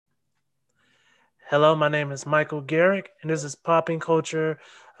Hello, my name is Michael Garrick, and this is Popping Culture.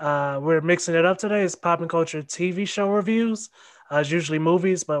 We're mixing it up today. It's Popping Culture TV show reviews. It's usually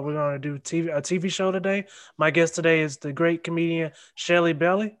movies, but we're going to do a TV show today. My guest today is the great comedian Shelly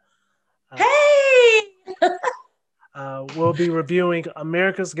Belly. Uh, Hey, we'll be reviewing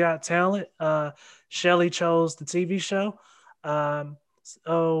America's Got Talent. Shelly chose the TV show.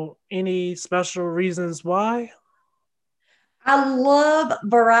 Any special reasons why? I love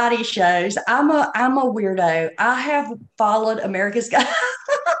variety shows. I'm a weirdo. I have followed America's Got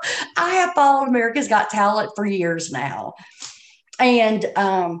I have followed America's Got Talent for years now. And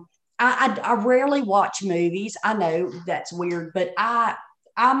I rarely watch movies. I know that's weird, but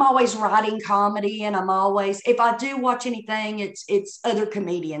I'm always writing comedy, and I'm always, if I do watch anything, it's other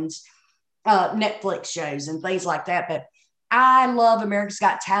comedians, Netflix shows and things like that. But I love America's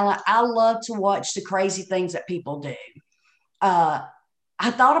Got Talent. I love to watch the crazy things that people do. Uh,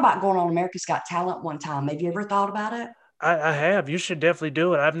 I thought about going on America's Got Talent one time. Have you ever thought about it? I have. You should definitely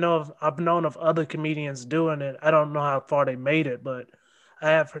do it. I've known of other comedians doing it. I don't know how far they made it, but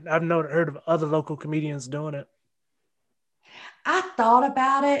heard of other local comedians doing it. I thought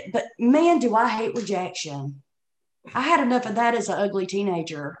about it, but man, do I hate rejection. I had enough of that as an ugly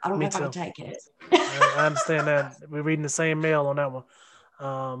teenager. I don't know Me if I could too. take it. I understand that. We're reading the same mail on that one.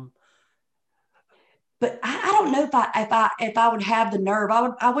 Um, But I don't know if I would have the nerve.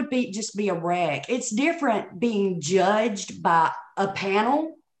 I would be a wreck. It's different being judged by a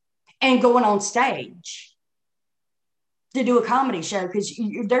panel and going on stage to do a comedy show, because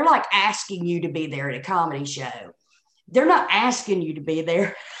they're like asking you to be there at a comedy show. They're not asking you to be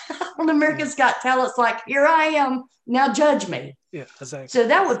there. On yeah, America's Got Talent, it's like, here I am, now judge me. yeah, exactly. So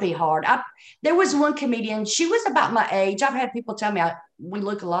that would be hard. There was one comedian. She was about my age. I've had people tell me we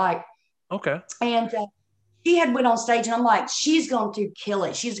look alike, Okay. and she had went on stage, and I'm like, she's going to kill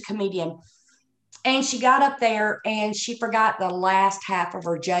it. She's a comedian, and she got up there and she forgot the last half of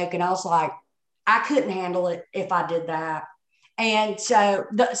her joke, and I was like, I couldn't handle it if I did that. And so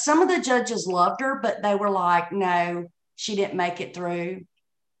some of the judges loved her, but they were like, no, she didn't make it through.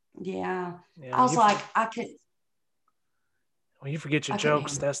 Yeah. Yeah, I was like, when you forget your I couldn't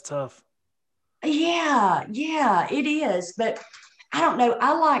jokes, handle that's tough. it. Yeah, yeah, it is. But I don't know.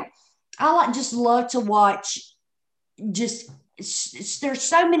 I like just love to watch, just there's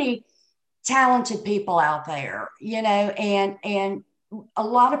so many talented people out there, and a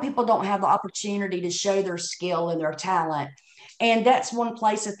lot of people don't have the opportunity to show their skill and their talent. And that's one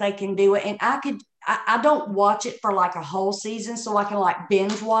place that they can do it. And I don't watch it for like a whole season, so I can like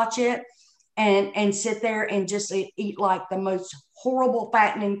binge watch it and sit there and just eat like the most horrible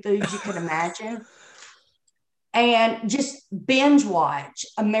fattening foods you could imagine, and just binge watch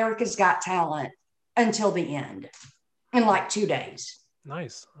America's Got Talent until the end in like 2 days.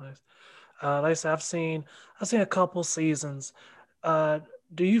 Nice, nice. Like I said, I've seen a couple seasons. Uh,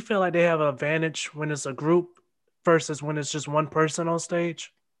 do you feel like they have an advantage when it's a group versus when it's just one person on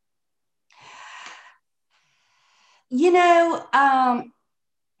stage? You know,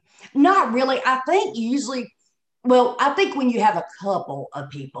 not really. I think usually, well, I think when you have a couple of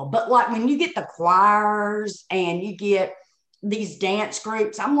people, but like when you get the choirs and you get these dance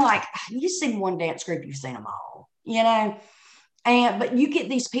groups, I'm like, you've seen one dance group, you've seen them all. And but you get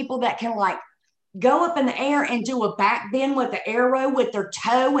these people that can like go up in the air and do a back bend with the arrow with their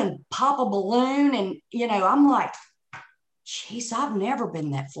toe and pop a balloon. And, I'm like, geez, I've never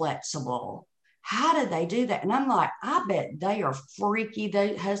been that flexible. How do they do that? And I'm like, I bet they are freaky.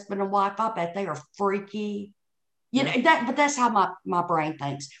 The husband and wife, I bet they are freaky. Yeah. But that's how my brain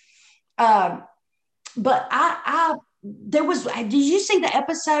thinks. Um, but there was, did you see the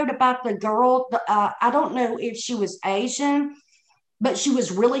episode about the girl? I don't know if she was Asian, but she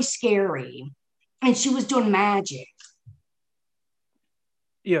was really scary, and she was doing magic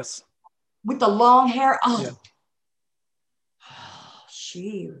Yes. with the long hair. Yeah.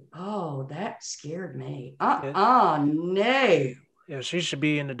 That scared me. Yeah. No. Yeah. She should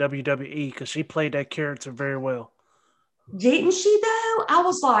be in the WWE because she played that character very well. Didn't she though? I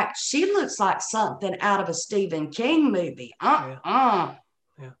was like, she looks like something out of a Stephen King movie. Yeah.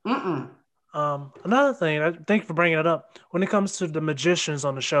 Yeah. Mm-mm. Another thing, I thank you for bringing it up. When it comes to the magicians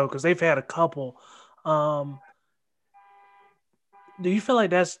on the show, because they've had a couple, um, do you feel like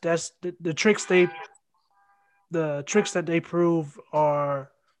that's the tricks that they prove are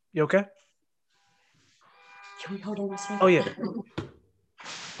you okay? Can we hold on a Oh second? yeah.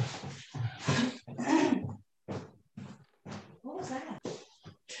 What was that?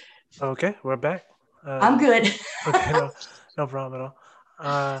 Okay, we're back. I'm good. Okay, no problem at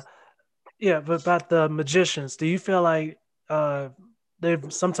all. Yeah, but about the magicians, do you feel like uh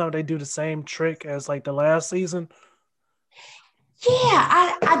sometimes they do the same trick as like the last season.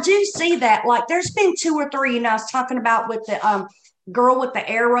 Yeah, I do see that. Like there's been two or three, I was talking about with the girl with the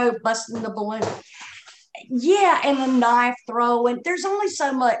arrow busting the balloon. Yeah, and the knife throwing. There's only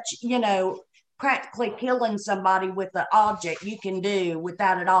so much, practically killing somebody with the object you can do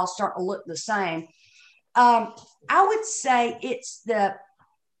without it all starting to look the same. Um, I would say it's the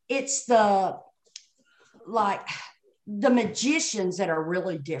like the magicians that are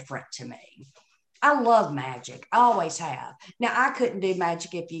really different to me. I love magic. I always have. Now I couldn't do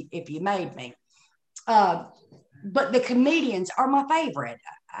magic if you made me. Uh, but the comedians are my favorite.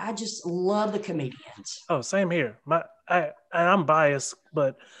 I just love the comedians. Oh, same here. I'm biased,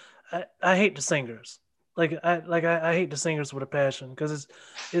 but I hate the singers. I hate the singers with a passion because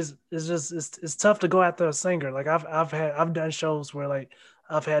it's tough to go after a singer. Like I've done shows where like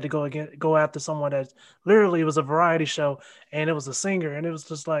I've had to go after someone that literally was a variety show and it was a singer and it was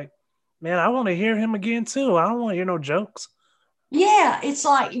just like, man, I want to hear him again too. I don't want to hear no jokes. Yeah, it's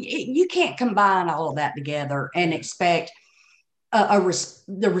like you can't combine all of that together and Yeah, expect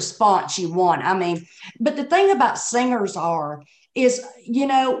the response you want. I mean, but the thing about singers is,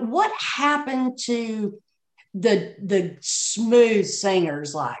 what happened to the smooth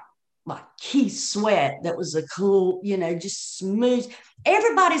singers like Keith Sweat that was a cool, just smooth.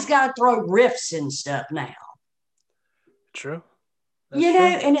 Everybody's got to throw riffs and stuff now, true. That's true.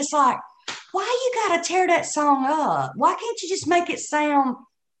 and it's like, why you got to tear that song up? Why can't you just make it sound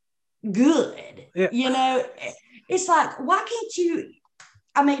good? Yeah. It's like, why can't you?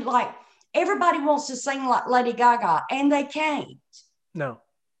 I mean, like, everybody wants to sing like Lady Gaga, and they can't. No.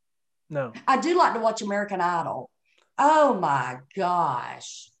 No. I do like to watch American Idol. Oh my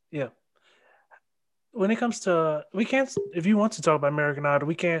gosh. Yeah. When it comes to we can't if you want to talk about American Idol,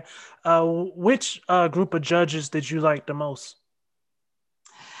 we can. Which group of judges did you like the most?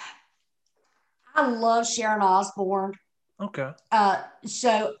 I love Sharon Osbourne. Okay.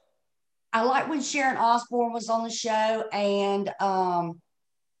 So I like when Sharon Osbourne was on the show, and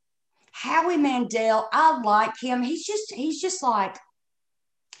Howie Mandel. I like him. He's just like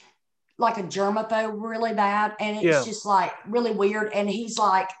a germaphobe really bad, and it's Yeah. just like really weird. And he's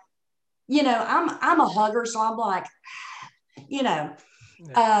like, I'm a hugger, so I'm like, you know,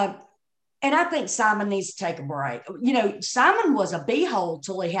 Yeah. uh, and I think Simon needs to take a break. Simon was a beehole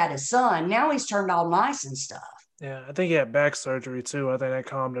till he had his son. Now he's turned all nice and stuff. Yeah. I think he had back surgery too. I think that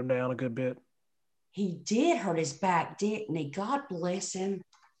calmed him down a good bit. He did hurt his back, didn't he? God bless him.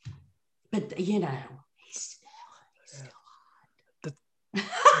 But he's Yeah. The, still.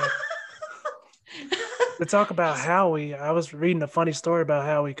 yeah. To talk about Howie, I was reading a funny story about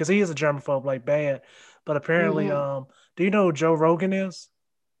Howie because he is a germaphobe, like bad. But apparently, Mhm. do you know who Joe Rogan is?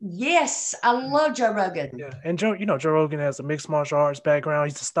 Yes, I love Joe Rogan. Yeah, and Joe Rogan has a mixed martial arts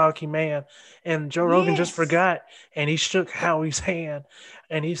background. He's a stocky man, and Joe Rogan just Yes. forgot, and he shook Howie's hand,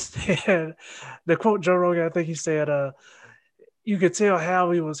 and he said, the quote Joe Rogan, I think he said, you could tell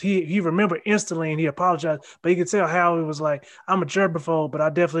Howie was he remembered instantly, and he apologized, but you could tell Howie was like, I'm a germaphobe, but I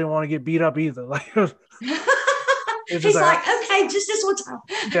definitely don't want to get beat up either. Like it's just He's like, like, okay, just this one time,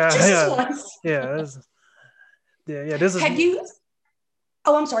 yeah, just this yeah, once. yeah, yeah. This is Have you?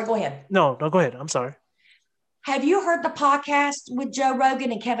 Oh, I'm sorry. Go ahead. no, no. Go ahead. I'm sorry. Have you heard the podcast with Joe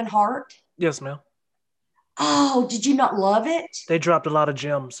Rogan and Kevin Hart? Yes, ma'am. Oh, did you not love it? They dropped a lot of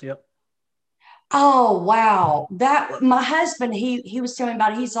gems. Yep. Oh, wow. That my husband, he was telling me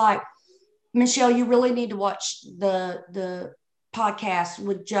about it. He's like, Michelle, you really need to watch the podcast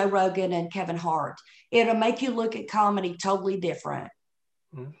with Joe Rogan and Kevin Hart. It'll make you look at comedy totally different.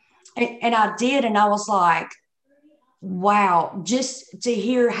 Mhm. And I did, and I was like, wow, just to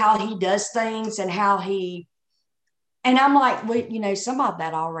hear how he does things and how he and I'm like, well, some of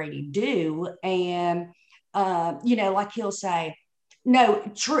that I already do. And like he'll say, no,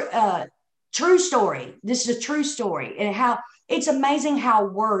 true story. This is a true story. And how it's amazing how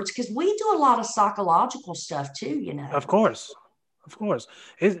words, because we do a lot of psychological stuff too. Of course. Of course.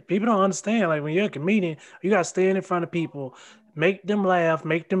 People don't understand. Like when you're a comedian, you got to stand in front of people, make them laugh,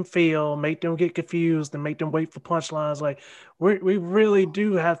 make them feel, make them get confused, and make them wait for punchlines. Like we really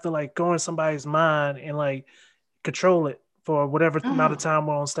do have to like go in somebody's mind and like control it for whatever amount of Mhm. time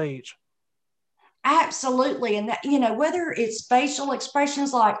we're on stage. Absolutely. And that, whether it's facial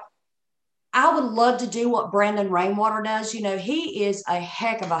expressions, like I would love to do what Brandon Rainwater does. He is a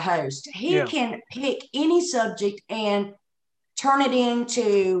heck of a host. He Yeah. can pick any subject and turn it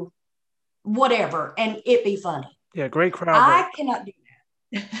into whatever and it be funny. Yeah. Great crowd work. I cannot do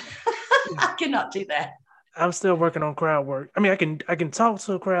that. Yeah. I cannot do that. I'm still working on crowd work. I mean, I can talk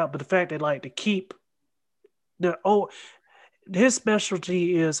to a crowd, but the fact that like to keep the oh his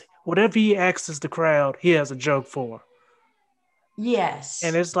specialty is whatever he asks the crowd, he has a joke for. And Yes.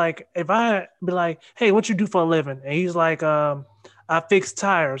 it's like if I be like, "Hey, what you do for a living?" and he's like, "I fix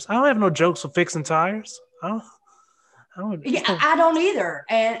tires." I don't have no jokes for fixing tires. I don't. Yeah, I don't either.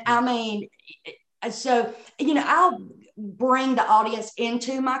 And Yeah. I mean, so, I'll bring the audience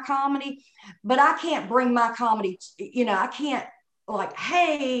into my comedy, but I can't bring my comedy, I can't like,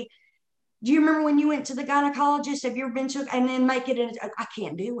 hey, do you remember when you went to the gynecologist? Have you ever been to, and then make it, I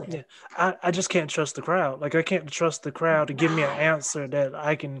can't do it. Yeah, I just can't trust the crowd. Like I can't trust the crowd to give me an Right. answer that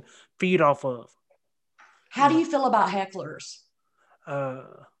I can feed off of. How You do know, you feel about hecklers? uh,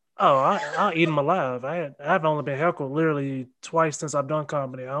 oh, I'll eat them alive. I've only been heckled literally twice since I've done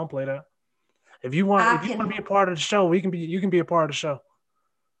comedy. I don't play that. I If you want can, to be a part of the show, you can be a part of the show.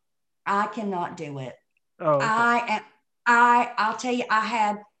 I cannot do it. Oh, okay. I am, I'll tell you,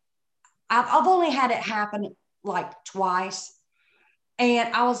 I've only had it happen like twice.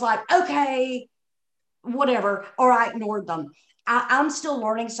 And I was like, okay, whatever, or I ignored them. I'm still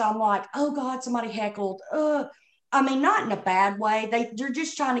learning, so I'm like, oh God, somebody heckled. I mean, not in a bad way. They're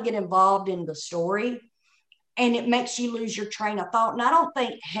just trying to get involved in the story, and it makes you lose your train of thought. And I don't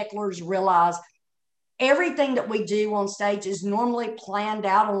think hecklers realize everything that we do on stage is normally planned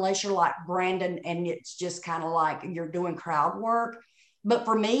out, unless you're like Brandon, and it's just kind of like you're doing crowd work. But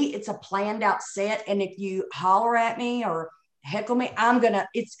for me, it's a planned out set, and if you holler at me or heckle me,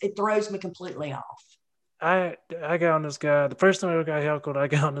 it throws me completely off. I got on this guy. The first time I got heckled, I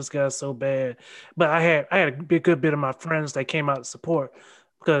got on this guy so bad. But I had a good bit of my friends that came out to support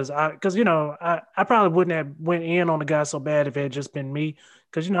because I probably wouldn't have went in on the guy so bad if it had just been me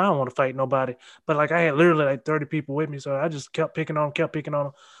because I don't want to fight nobody. But like I had literally like 30 people with me, so I just kept picking on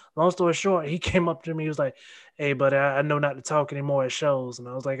him. Long story short, he came up to me. He was like, "Hey, buddy, I know not to talk anymore at shows," and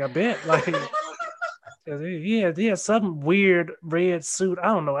I was like, "I bet." Like, 'cause he had some weird red suit. I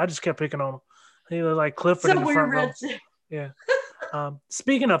don't know. I just kept picking on him. He was like Clifford in So the weird, front Red. row. Yeah.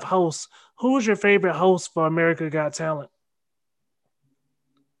 Speaking of hosts, who's your favorite host for America Got Talent?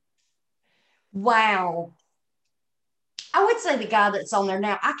 Wow. I would say the guy that's on there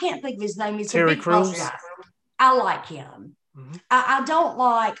now, I can't think of his name. He's the Terry big boss Crews. guy. I like him. Hmm. I don't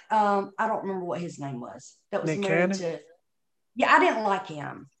like, I don't remember what his name was that was Nick married Cannon. to, yeah, I didn't like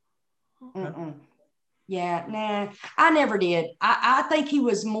him. Okay. Mm-mm. Yeah, nah, I never did. I think he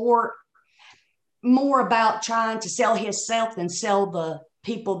was more about trying to sell himself than sell the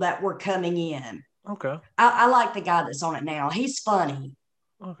people that were coming in. Okay. I like the guy that's on it now. He's funny.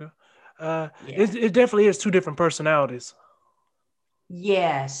 Okay. Yeah. It definitely is two different personalities.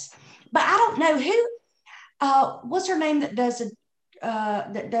 Yes. But I don't know who what's her name that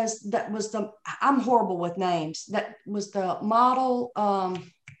was the I'm horrible with names. That was the model.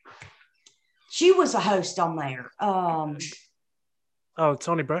 She was a host on there. Oh, not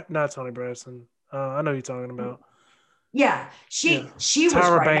Tony Braxton. I know who you're talking about. Yeah, Yeah. she was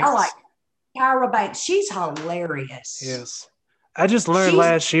Tyra great. I like Banks. Tyra Banks. She's hilarious. Yes. I just learned She's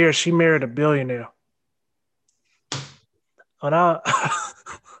last year she married a billionaire. And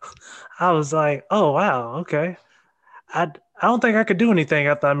I was like, oh wow, okay. I don't think I could do anything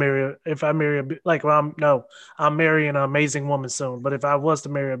after I marry if I marry like well I'm no I'm marrying an amazing woman soon. But if I was to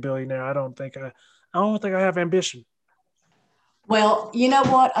marry a billionaire, I don't think I have ambition. well, you know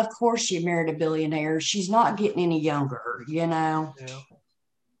what? Of course she married a billionaire. She's not getting any younger. Yeah, yeah,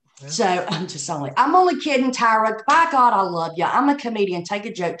 So I'm only kidding, Tyra. By God, I love you. I'm a comedian. Take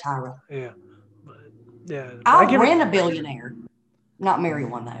a joke, Tyra. yeah, but yeah. I I'll give it. rent a billionaire, not marry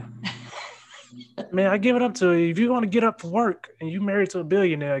one though. Man, I give it up to you. If you want to get up for work and you married to a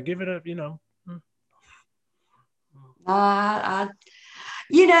billionaire, give it up. Mm, I,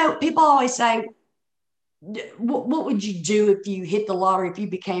 people always say, what would you do if you hit the lottery, if you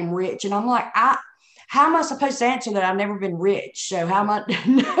became rich? And I'm like, how am I supposed to answer that? I've never been rich. So how am I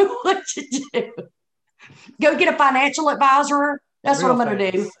know what to do? Go get a financial advisor. That's what real I'm going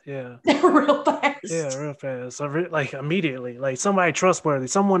to do. fast. Yeah, Real yeah, fast. real fast. So like immediately, like somebody trustworthy,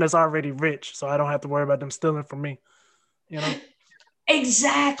 someone that's already rich, so I don't have to worry about them stealing from me. You know,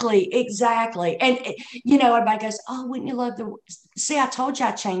 Exactly, exactly. And everybody goes, "Oh, wouldn't you love the?" See, I told you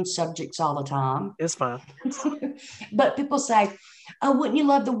I change subjects all the time. it's fine. But people say, "Oh, wouldn't you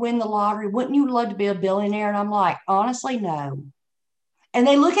love to win the lottery? Wouldn't you love to be a billionaire?" And I'm like, honestly, no. And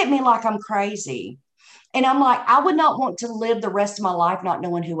they look at me like I'm crazy. And I'm like, I would not want to live the rest of my life not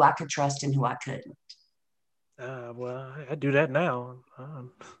knowing who I could trust and who I couldn't. Well, I do that now. Well,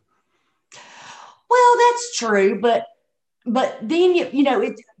 that's true, but then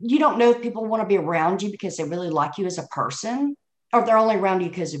you don't know if people want to be around you because they really like you as a person, or if they're only around you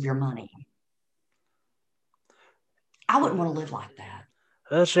because of your money. I wouldn't want to live like that.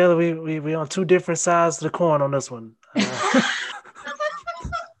 Well, Shelley, we on two different sides of the coin on this one.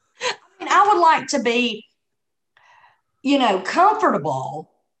 And I would like to be,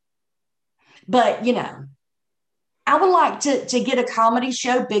 comfortable, but I would like to get a comedy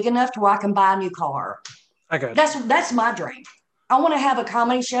show big enough to where I can buy a new car. I got you. That's my dream. I want to have a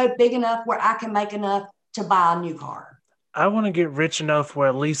comedy show big enough where I can make enough to buy a new car. I want to get rich enough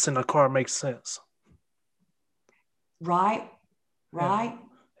where leasing a car makes sense. Right? Yeah, Right?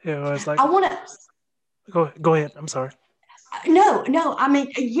 yeah. It's like I want to. go ahead. I'm sorry. No, no. I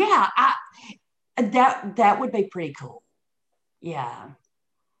mean, yeah. That would be pretty cool. Yeah.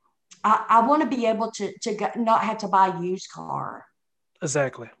 I want to be able to not have to buy a used car.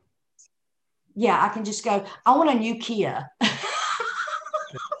 Exactly. Yeah, I can just go. I want a new Kia.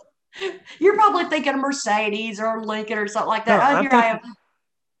 You're probably thinking a Mercedes or a Lincoln or something like No, that. Oh, here I am.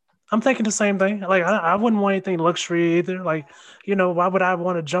 I'm thinking the same thing. Like I wouldn't want anything luxury either. Like, why would I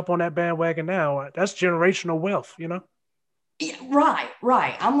want to jump on that bandwagon now? That's generational wealth. Yeah, right,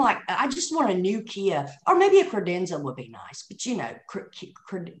 right. I'm like, I just want a new Kia, or maybe a credenza would be nice. But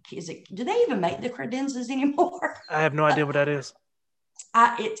is it? Do they even make the credenzas anymore? I have no idea what that is.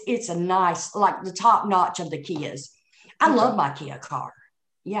 It's a nice, like the top notch of the Kias. I Okay. love my Kia car.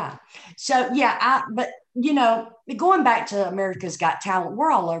 Yeah. So yeah, but going back to America's Got Talent,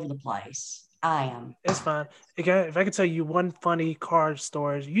 we're all over the place. I am. It's fine. If I could tell you one funny car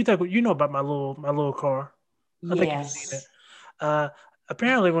story, you know about my little car. I think you've seen it. Yes. Uh,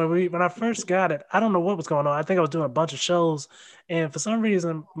 Apparently when I first got it, I don't know what was going on. I think I was doing a bunch of shows, and for some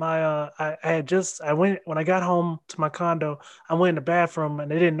reason my I went when I got home to my condo. I went in the bathroom and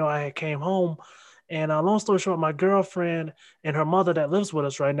they didn't know I had came home. And long story short, my girlfriend and her mother that lives with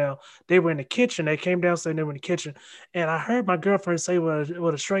us right now, they were in the kitchen. They came downstairs and they were in the kitchen. And I heard my girlfriend say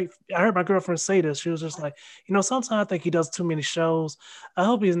I heard my girlfriend say this. She was just like, sometimes I think he does too many shows. I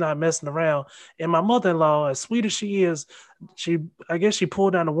hope he's not messing around. And my mother-in-law, as sweet as she is, she I guess she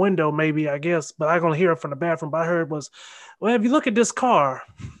pulled down the window, maybe, I guess, but I gonna hear it from the bathroom. But I heard was, well, if you look at this car,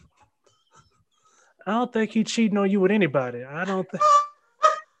 I don't think he cheating on you with anybody. I don't think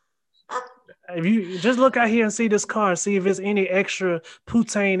if you just look out here and see this car, see if there's any extra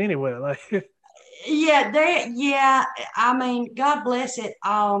poutine anywhere. Like, Yeah. I mean, God bless it.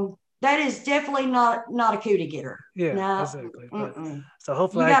 That is definitely not a cootie getter. yeah, No. exactly. But Mm-mm. so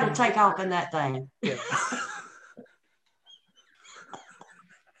hopefully You I got to can, take off in that thing. yeah.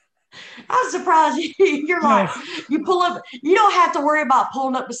 I'm surprised you're No, like, you pull up, you don't have to worry about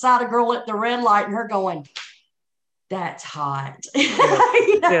pulling up beside a girl at the red light and her going, that's hot. yeah,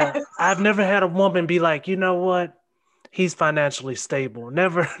 You yeah. know? I've never had a woman be like, you know what? He's financially stable.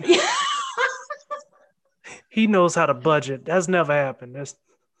 Never. He knows how to budget. That's never happened. That's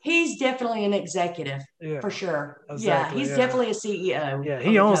He's definitely an executive yeah, for sure. Yeah, exactly. he's Yeah, definitely a CEO yeah. of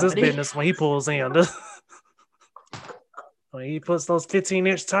He a owns this company. business when he pulls in. When he puts those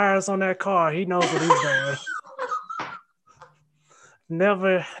 15-inch tires on that car, he knows what he's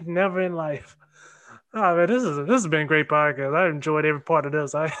doing. Never in life. Oh man, this has been a great podcast. I enjoyed every part of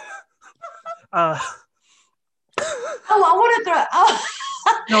this. I uh Oh, I want to throw. Oh,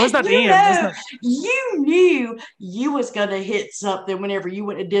 no, it's not the you end. It's know, not. you knew you was gonna hit something whenever you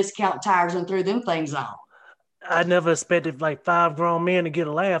went to Discount Tires and threw them things on. I never expected like five grown men to get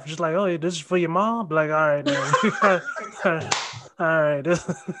a laugh. Just like, oh, yeah, this is for your mom. Like, all right, now. All right.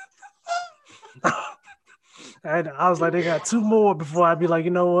 I was like, they got two more before I'd be like,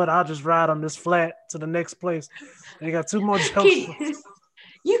 you know what? I'll just ride on this flat to the next place. They got two more jokes.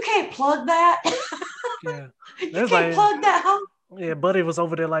 You can't plug that. Yeah. You That's can't like, plug that. Huh? yeah, Buddy was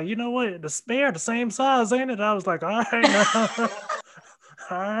over there like, you know what? The spare, the same size, ain't it? I was like, all right, now.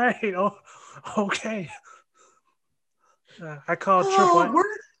 All right. Oh, okay. I called Triple Oh, A. we're.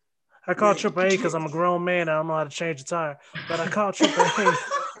 I called Triple A because I'm a grown man and I don't know how to change the tire. But I called Triple A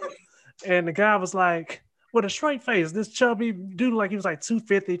and the guy was like, with a straight face, this chubby dude, like he was like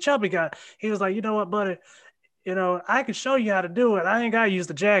 250, chubby guy. He was like, you know what, buddy? I can show you how to do it. I ain't gotta use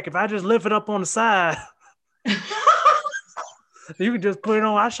the jack. If I just lift it up on the side, you can just put it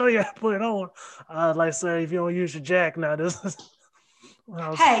on. I'll show you how to put it on. I was like, sir, if you don't use your jack now, this is I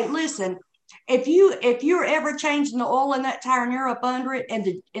was, Hey, listen. If you're ever changing the oil in that tire and you're up under it and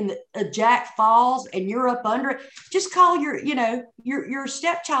the jack falls and you're up under it, just call your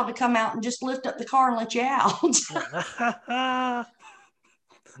stepchild to come out and just lift up the car and let you out. yeah.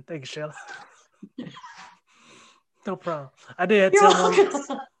 Thank you, Shelly. No problem. I did You're tell one.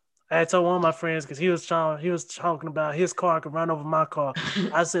 welcome. I had told one of my friends because he was talking about his car could run over my car.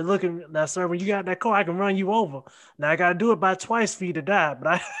 I said, "Look at now, sir. When you got that car, I can run you over. Now I got to do it by twice for you to die, but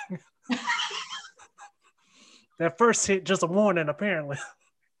I That first hit just a warning, apparently.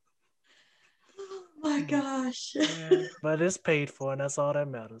 Oh my gosh. Yeah, but it's paid for, and that's all that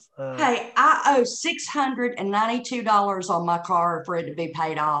matters. Hey, I owe $692 on my car for it to be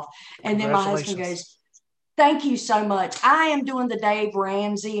paid off. And then my husband Congratulations. goes, thank you so much. I am doing the Dave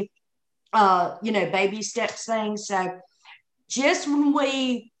Ramsey, baby steps thing. So just when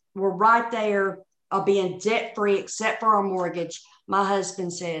we were right there of being debt free, except for our mortgage, my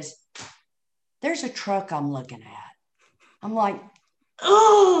husband says, there's a truck I'm looking at. I'm like,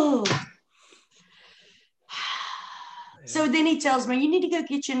 oh. So then he tells me, you need to go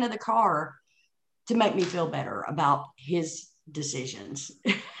get you another car to make me feel better about his decisions.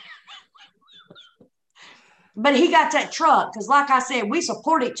 But he got that truck because, like I said, we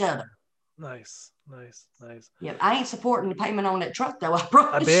support each other. Nice, nice, nice. Yep, I ain't supporting the payment on that truck though. I I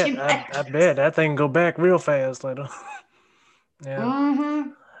promise bet, you that. I bet that thing go back real fast later. Yeah, Mm-hmm.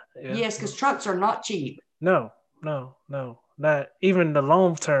 yeah. Yes, because trucks are not cheap. No, no, no, not even the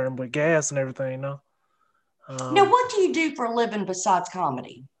long term with gas and everything. No. Now, Um, what do you do for a living besides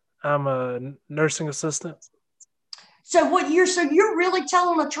comedy? I'm a nursing assistant. So you're really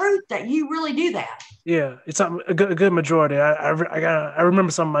telling the truth that you really do that. Yeah, it's a good majority. I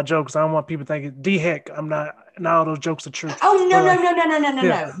remember some of my jokes. I don't want people thinking, "D heck, I'm not." Not all those jokes are true. Oh But no no like, no no no no no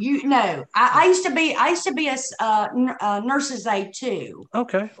yeah, no! You no. I used to be a nurse's aide too.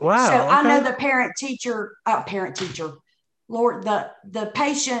 okay, So wow, I know okay, the parent teacher, Lord, the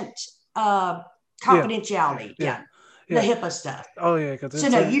patient yeah, confidentiality, yeah, yeah, the yeah. HIPAA stuff. Oh yeah, because So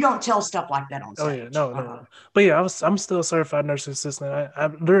it's no, a. you don't tell stuff like that on Oh yeah, stage. no, no, no. But yeah, I'm still a certified nursing assistant. I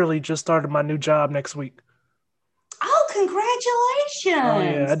literally just started my new job next week. Oh, Oh yeah,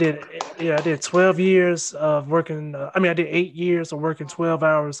 I congratulations! did. Yeah, I did 12 years of working. I mean, I did 8 years of working 12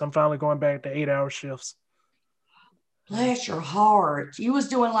 hours. I'm finally going back to 8 hour shifts. Yeah. Bless your heart. You was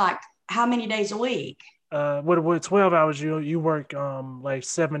doing like how many days a week? With 12 hours, you work like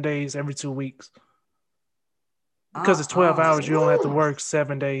 7 days every 2 weeks. Because it's 12 hours, you only have to Woo. work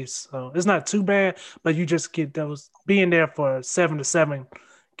 7 days. So it's not too bad, but you just get those being there for 7 to 7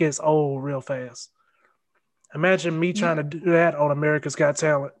 gets old real fast. Imagine me trying to You, do that on America's Got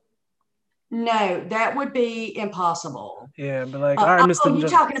Talent. no, that would be impossible. Yeah, but like, all right, Mr. Oh, you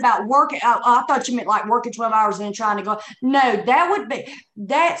talking about working? I thought you meant like working 12 hours and then trying to go. No,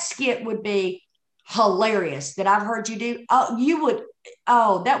 that skit would be hilarious that I've heard you do. Oh, you would.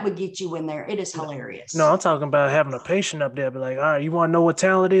 Oh, that would get you in there. It is No, no, hilarious. I'm talking about having a patient up there, but like, all right, you want to know what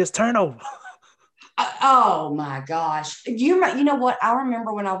talent is? Turn over. Oh my gosh. You know what? I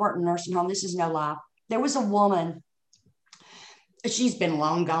remember when I worked in a nursing home, this is no lie. There was a woman, she's been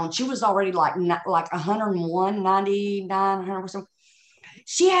long gone. She was already like 101, 99, 100 percent.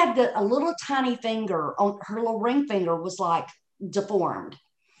 She had a little tiny finger on her little ring finger was like deformed.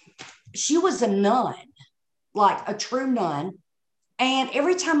 She was a nun, like a true nun. And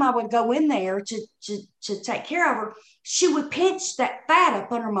every time I would go in there to take care of her, she would pinch that fat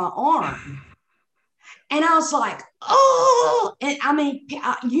up under my arm. And I was like, oh, and I mean,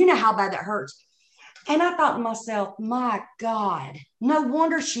 you know how bad that hurts. And I thought to myself, my God, no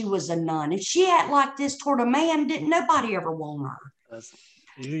wonder she was a nun. If she had like this toward a man, didn't nobody ever want her? That's,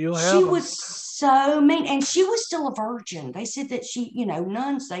 you'll She have them. was so mean. And she was still a virgin. They said that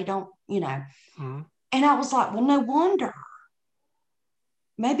nuns, they don't, Mhm. And I was like, well, no wonder.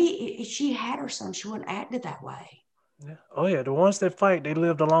 Maybe if she had her son, she wouldn't acted that way. Yeah. Oh yeah, the ones that fight, they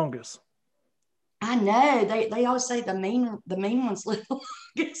live the longest. I know. They always say the mean ones live the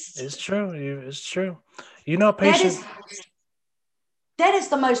longest. It's true. It's true. You know, That is patient. that is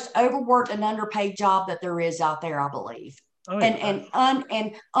the most overworked and underpaid job that there is out there, I believe. Oh And yeah,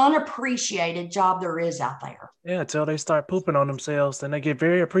 and unappreciated job there is out there. yeah. Until they start pooping on themselves, then they get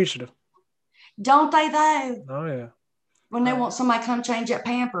very appreciative. Don't they though? Oh yeah. When they Uh, want somebody to come change that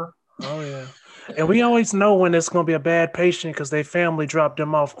pamper. oh yeah. And we always know when it's going to be a bad patient because their family dropped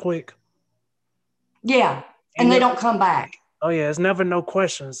them off quick. Yeah. Ain't And they no, don't come back. oh yeah, it's never no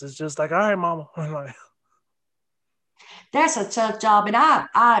questions. It's just like, all right, mama. I'm like, That's a tough job. And I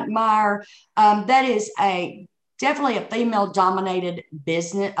admire that is a definitely a female dominated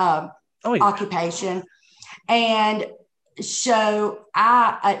business oh yeah, occupation. And so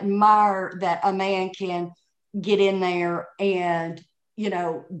I admire that a man can get in there and,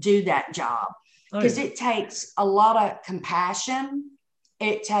 do that job oh because yeah, it takes a lot of compassion.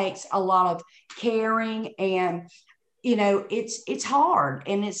 It takes a lot of caring and, it's hard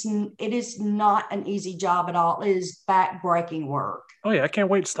and it is not an easy job at all. It is back-breaking work. oh yeah. I can't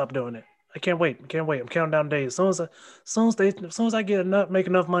wait to stop doing it. I can't wait. I can't wait. I'm counting down days. As soon as I get enough, make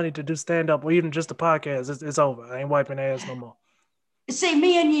enough money to do stand up or even just a podcast, it's over. I ain't wiping ass no more. See,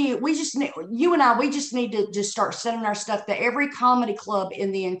 me and you, we just need, you and I, we just need to just start sending our stuff to every comedy club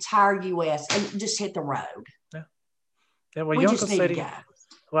in the entire U.S. and just hit the road. Yeah. Yeah. Well, We Yonka just need to said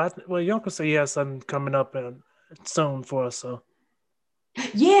go. Yonka said he has something coming up soon for us. So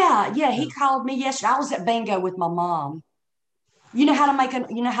Yeah, yeah. He yeah. called me yesterday. I was at bingo with my mom. You know how to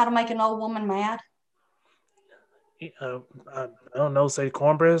make an old woman mad? I don't know. Say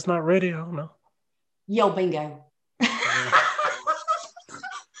cornbread's not ready. I don't know. Yo, bingo. Uh,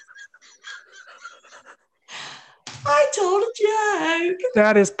 I told a joke.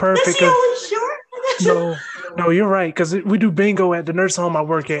 that is That's perfect. the Cause only short. no, no, you're right. Cause we do bingo at the nursing home I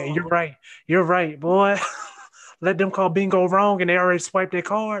work at. And you're right. You're right, boy. Let them call bingo wrong, and they already swiped their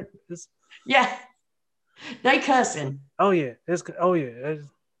card. Yeah, they cussing Oh yeah, oh yeah.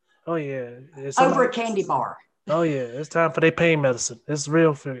 It's over a somebody. candy bar. Oh yeah, it's time for their pain medicine. It's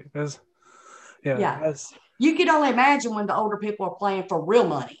real for it. Yeah, Yeah, you could only imagine when the older people are playing for real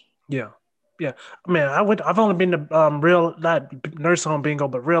money. yeah, yeah. I mean, I've only been to real not nurse home bingo,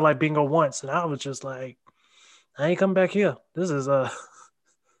 but real life bingo once, and I was just like, I ain't coming back here. This is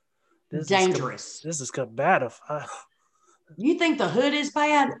Dangerous. this is combative. You think the hood is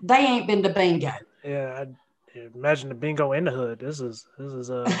bad? They ain't been to bingo. Yeah, imagine the bingo in the hood. This is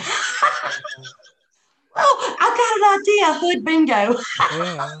Oh, I got an idea. Hood bingo.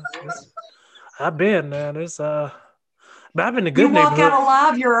 yeah. I've been man. But I've been to You good walk out neighborhood.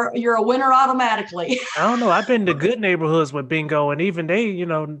 alive, you're a winner automatically. I don't know. I've been to good neighborhoods with bingo, and even they,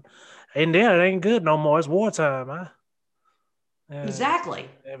 in there it ain't good no more. It's wartime. Yeah, Exactly.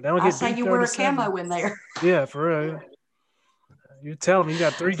 if they don't I get say B you wear thirty a seven, camo in there. yeah, for real. You tell them you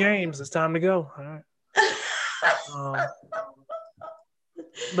got 3 games. It's time to go. All right. Um,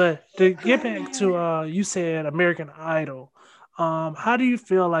 but to get back to you said American Idol. How do you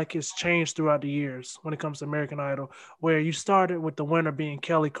feel like it's changed throughout the years when it comes to American Idol? Where you started with the winner being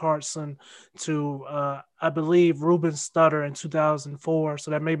Kelly Clarkson to I believe Ruben Studdard in 2004.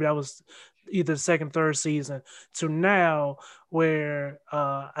 So that was either the second, third season to now where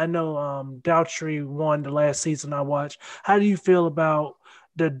I know Daughtry won the last season I watched. How do you feel about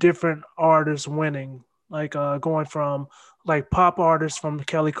the different artists winning? Like going from like pop artists from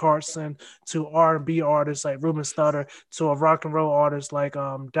Kelly Clarkson to R&B artists like Ruben Studdard to a rock and roll artist like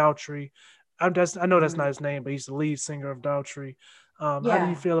Daughtry. I know that's not Mhm. his name, but he's the lead singer of Daughtry. How do you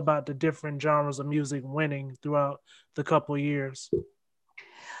Yeah. feel about the different genres of music winning throughout the couple of years?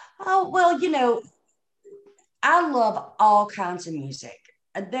 Oh, well, I love all kinds of music.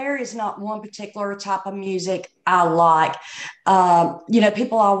 There is not one particular type of music I like.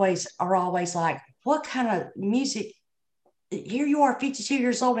 People always like, what kind of music? Here you are, 52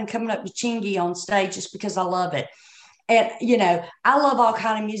 years old, and coming up to Chingy on stage just because I love it. And I love all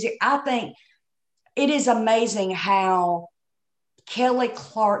kind of music. I think it is amazing how Kelly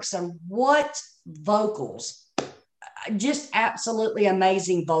Clarkson, what vocals, just absolutely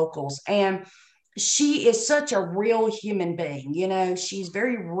amazing vocals. And she is such a real human being. She's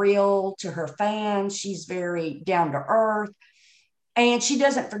very real to her fans. She's very down to earth, and she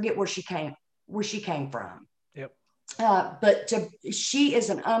doesn't forget where she came from. Yep. She is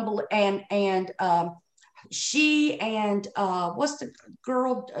an unbelievable, and she and what's the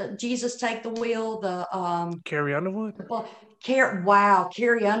girl? Jesus Take the Wheel. Carrie Underwood? Well,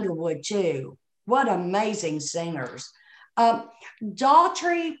 Carrie Underwood too. What amazing singers. Um,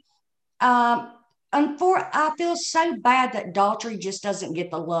 Daughtry, um, I feel so bad that Daughtry just doesn't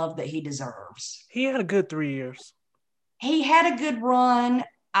get the love that he deserves. He had a good 3 years. He had a good run.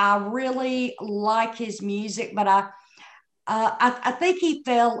 I really like his music, but I think he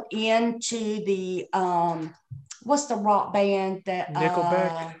fell into the what's the rock band that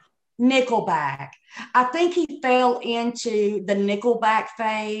Nickelback? Nickelback. I think he fell into the Nickelback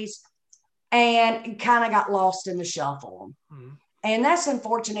phase and kind of got lost in the shuffle. Mhm. And that's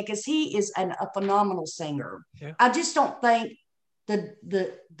unfortunate because he is a phenomenal singer. Yeah. I just don't think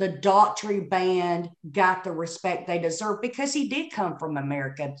the Daughtry band got the respect they deserve because he did come from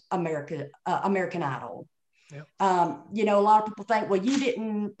American Idol. Yeah. A lot of people think, well, you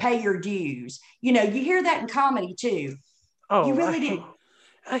didn't pay your dues. You hear that in comedy too. You Oh, really didn't.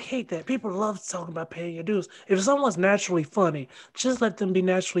 I hate that. People love talking about paying your dues. If someone's naturally funny, just let them be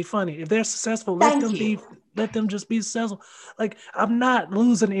naturally funny. If they're successful, Thank you. let them just be successful. Like I'm not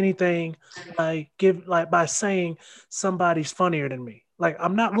losing anything by saying somebody's funnier than me. Like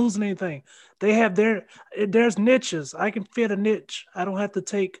I'm not losing anything. They have there's niches. I can fit a niche. I don't have to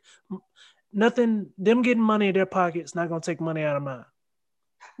take nothing. Them getting money in their pockets not gonna take money out of mine.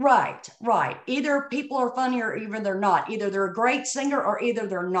 Right. Either people are funny or either they're not. Either they're a great singer or either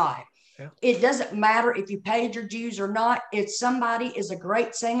they're not. Yeah. It doesn't matter if you paid your dues or not. If somebody is a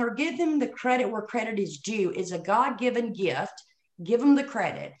great singer, give them the credit where credit is due. It's a God-given gift. Give them the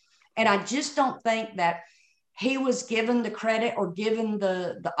credit. And I just don't think that he was given the credit or given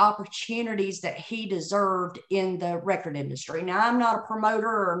the opportunities that he deserved in the record industry. Now, I'm not a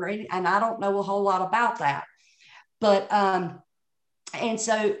promoter and I don't know a whole lot about that. But and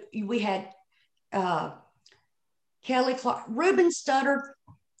so we had Kelly Clark, Ruben Studdard.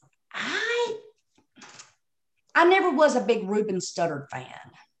 I I never was a big Ruben Studdard fan.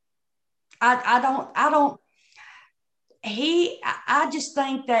 I don't I just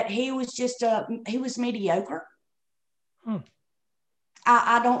think that he was mediocre. Hmm.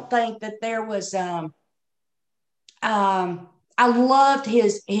 I don't think that there was I loved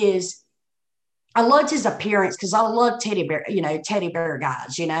his appearance because I love teddy bear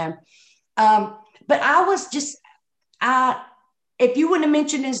guys, Um, but I was just I if you wouldn't have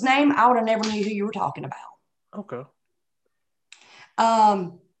mentioned his name, I would have never knew who you were talking about. Okay.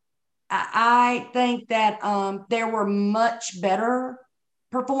 Um, I think that there were much better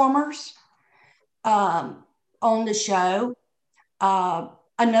performers on the show.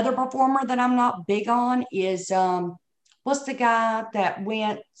 Another performer that I'm not big on is what's the guy that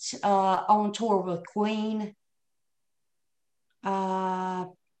went on tour with Queen? Uh,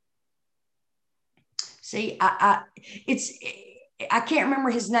 see, it's I can't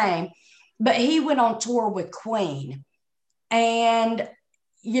remember his name, but he went on tour with Queen, and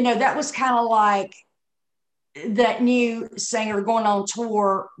that was kind of like that new singer going on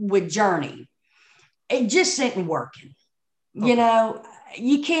tour with Journey. It just isn't working. You Okay. know,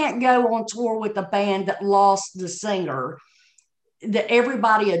 you can't go on tour with a band that lost the singer that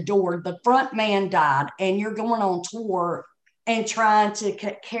everybody adored. The front man died, and you're going on tour and trying to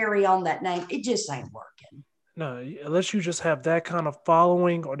carry on that name. It just ain't working. No, unless you just have that kind of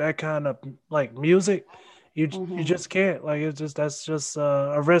following or that kind of like music, you Mhm. just can't. Like it's just that's just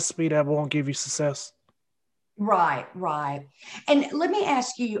a recipe that won't give you success. Right, right. And let me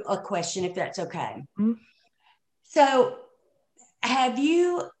ask you a question, if that's okay. Hmm? So, have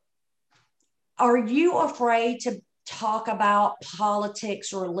you are you afraid to talk about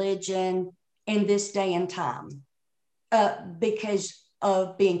politics, religion in this day and time because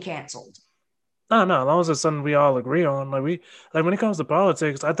of being canceled? No, no, as long as it's something we all agree on. Like when it comes to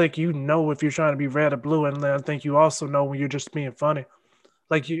politics, I think you know if you're trying to be red or blue, and then I think you also know when you're just being funny.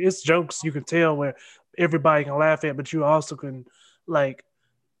 Like it's jokes you can tell where everybody can laugh at, but you also can like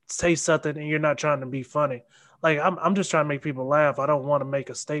say something and you're not trying to be funny. Like I'm just trying to make people laugh. I don't want to make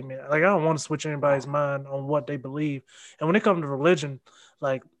a statement. Like I don't want to switch anybody's Right. mind on what they believe. And when it comes to religion,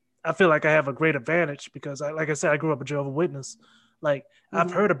 like I feel like I have a great advantage because like I said, I grew up a Jehovah's Witness. Like I've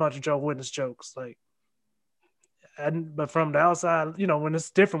Mhm. heard a bunch of Jehovah's Witness jokes. Like and but from the outside, when it's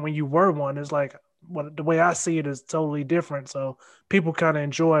different when you were one, it's like what the way I see it is totally different. So people kind of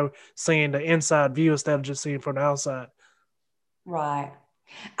enjoy seeing the inside view instead of just seeing from the outside. Right.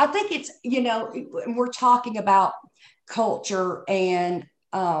 I think we're talking about culture, and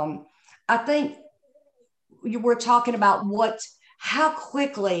I think we're talking about how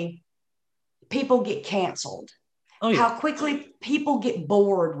quickly people get canceled, Oh yeah. how quickly people get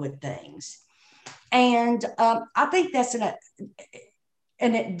bored with things. And I think that's an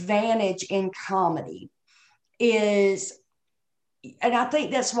advantage in comedy is, and I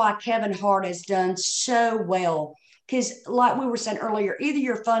think that's why Kevin Hart has done so well. Because, like we were saying earlier, either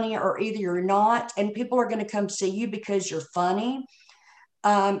you're funny or either you're not, and people are going to come see you because you're funny.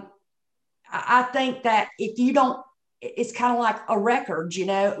 Um, I think that if you don't, it's kind of like a record,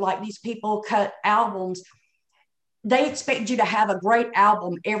 like these people cut albums. They expect you to have a great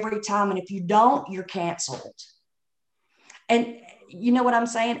album every time. And if you don't, you're canceled. And you know what I'm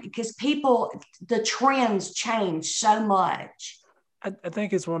saying? Because the trends change so much. I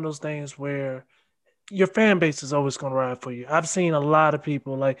think it's one of those things where your fan base is always going to ride for you. I've seen a lot of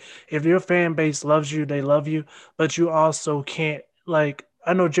people like if your fan base loves you, they love you, but you also can't like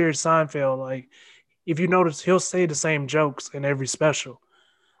I know Jerry Seinfeld. Like if you notice, he'll say the same jokes in every special.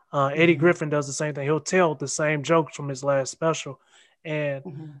 Eddie Mm-hmm. Griffin does the same thing. He'll tell the same jokes from his last special, and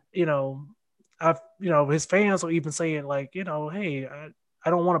Mm-hmm. you know, his fans will even say it like, hey, I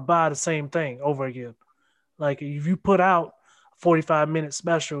don't want to buy the same thing over again. Like if you put out a 45-minute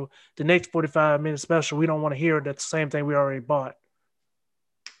special, the next 45-minute special, we don't want to hear that same thing we already bought.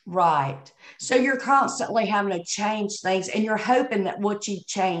 Right. So you're constantly having to change things, and you're hoping that what you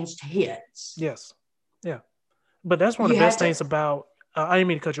changed hits. Yes. Yeah. But that's one of You the have best to, things about. I didn't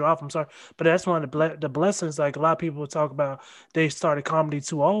mean to cut you off. I'm sorry, but that's one of the blessings. Like a lot of people talk about, they started comedy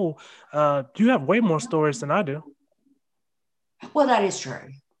too old. You have way more stories than I do. well, that is true.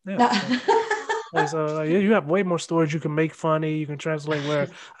 Yeah. You have way more stories you can make funny. You can translate where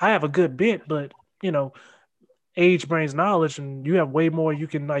I have a good bit, but you know, age brings knowledge, and you have way more you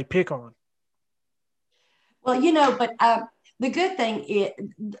can like pick on. Well, but the good thing is,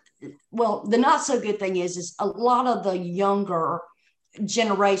 well, the not so good thing is a lot of the younger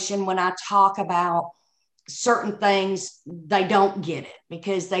generation, when I talk about certain things, they don't get it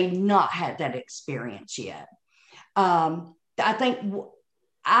because they not had that experience yet. I think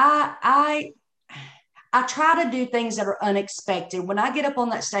I I try to do things that are unexpected. When I get up on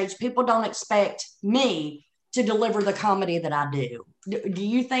that stage, people don't expect me to deliver the comedy that I do. Do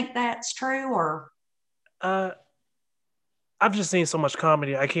you think that's true or? Uh, I've just seen so much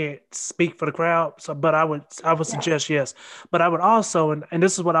comedy. I can't speak for the crowd, so but I would Yeah, suggest yes. But I would also, and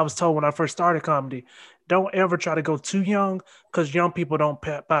this is what I was told when I first started comedy, don't ever try to go too young because young people don't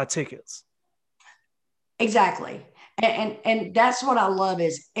buy tickets. exactly. And that's what I love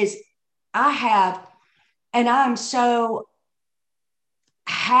is I have, and I'm so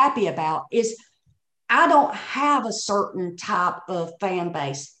happy about is I don't have a certain type of fan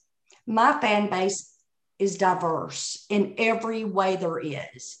base. My fan base is diverse in every way there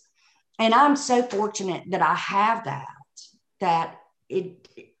is. And I'm so fortunate that I have that it,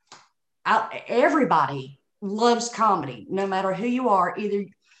 everybody loves comedy, no matter who you are. Either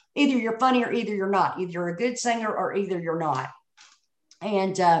you're funny or either you're not. Either you're a good singer or either you're not.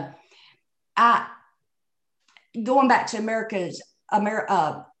 And I going back to American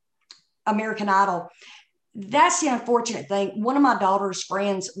Idol, that's the unfortunate thing. One of my daughter's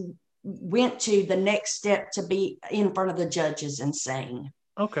friends went to the next step to be in front of the judges and sing.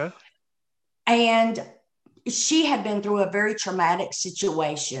 Okay. And she had been through a very traumatic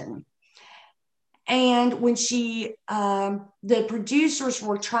situation. And when the producers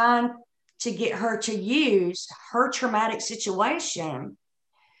were trying to get her to use her traumatic situation,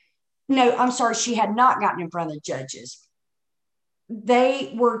 no, I'm sorry, she had not gotten in front of the judges.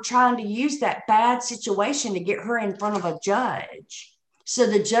 They were trying to use that bad situation to get her in front of a judge so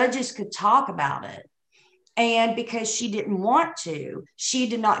the judges could talk about it. And because she didn't want to, she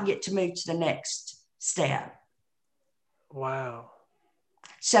did not get to move to the next step. Wow.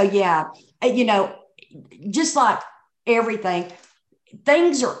 So, yeah, you know, just like everything,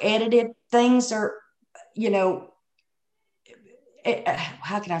 things are edited, things are, you know,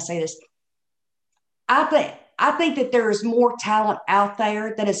 how can I say this? I think that there is more talent out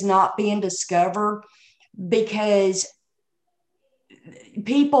there that is not being discovered because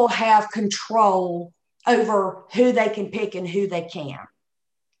people have control over who they can pick and who they can.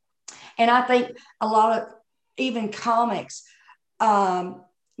 And I think a lot of even comics,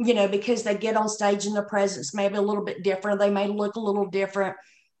 because they get on stage and their presence may be a little bit different, they may look a little different,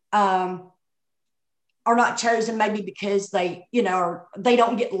 um, are not chosen maybe because they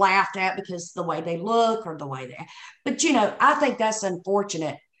don't get laughed at because the way they look or the way they, but I think that's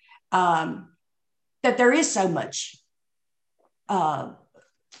unfortunate, um, that there is so much, uh,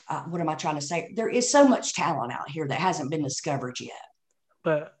 what am I trying to say? There is so much talent out here that hasn't been discovered yet.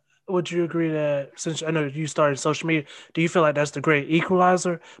 But would you agree that since I know you started social media, do you feel like that's the great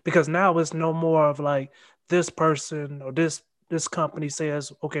equalizer? Because now it's no more of like this person or this company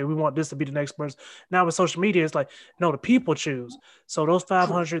says, okay, we want this to be the next person. Now with social media, it's like, no, the people choose. So those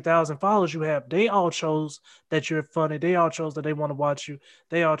 500,000 followers you have, they all chose that you're funny. They all chose that they want to watch you.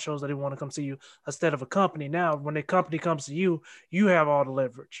 They all chose that they want to come see you instead of a company. Now, when the company comes to you, you have all the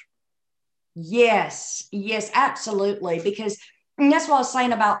leverage. Yes, yes, absolutely. Because and that's what I was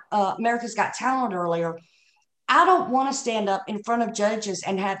saying about America's Got Talent earlier. I don't want to stand up in front of judges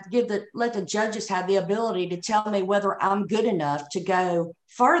and let the judges have the ability to tell me whether I'm good enough to go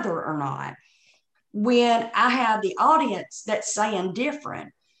further or not. When I have the audience that's saying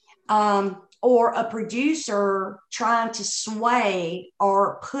different, or a producer trying to sway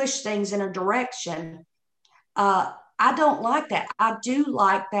or push things in a direction, I don't like that. I do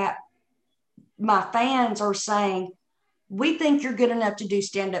like that my fans are saying, we think you're good enough to do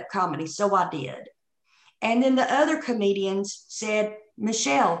stand up comedy. So I did. And then the other comedians said,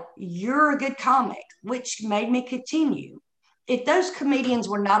 Michelle, you're a good comic, which made me continue. If those comedians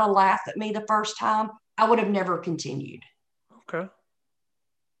were not a laugh at me the first time, I would have never continued. Okay.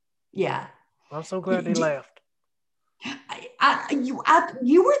 Yeah. I'm so glad they laughed.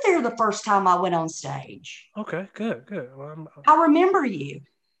 You were there the first time I went on stage. Okay, good, good. Well, I remember you.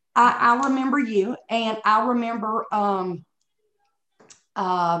 I remember you, and I remember um,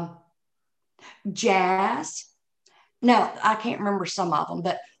 Jazz. No, I can't remember some of them,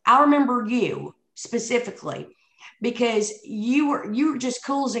 but I remember you specifically because you were just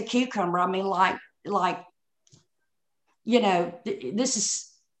cool as a cucumber. I mean, like this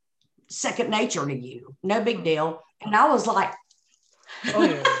is. second nature to you. No big deal. And I was like, Oh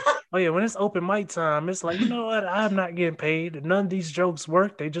yeah. Oh yeah, when it's open mic time, it's like, you know what? I'm not getting paid. None of these jokes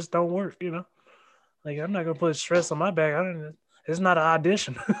work. They just don't work, you know? Like I'm not gonna put stress on my back. It's not an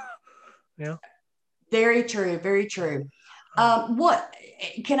audition. you know? very true, very true. Um, What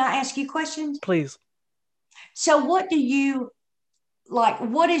can I ask you questions? please. So, what do you like?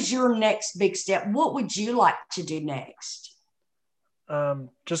 What is your next big step? What would you like to do next?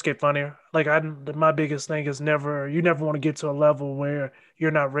 Just get funnier. Like my biggest thing is you never want to get to a level where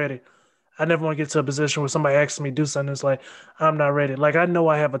you're not ready. I never want to get to a position where somebody asks me to do something. It's like I'm not ready. Like I know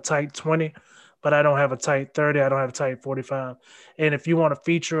I have a tight 20, but I don't have a tight 30. I don't have a tight 45. And if you want to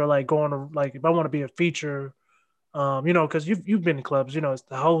feature, like going to like if I want to be a feature, because you've been in clubs, it's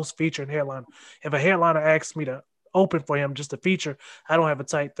the host, feature, and headliner. If a headliner asks me to open for him just a feature, I don't have a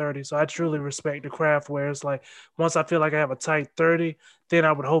tight 30. So I truly respect the craft where it's like once I feel like I have a tight 30, then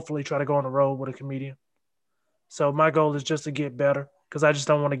I would hopefully try to go on the road with a comedian. So my goal is just to get better because I just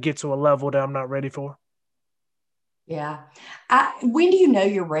don't want to get to a level that I'm not ready for. Yeah. When do you know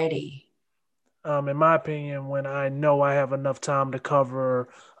you're ready? In my opinion, when I know I have enough time to cover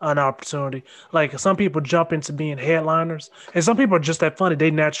an opportunity. Like some people jump into being headliners, and some people are just that funny. They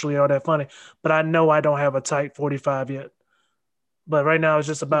naturally are that funny. But I know I don't have a tight 45 yet. But right now, it's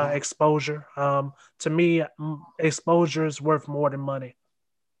just about Yeah. exposure. To me, exposure is worth more than money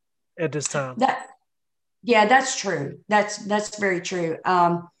at this time. That yeah, that's true. That's very true.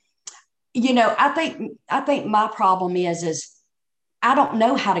 I think my problem is I don't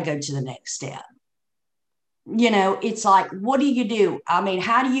know how to go to the next step. It's like, what do you do? I mean,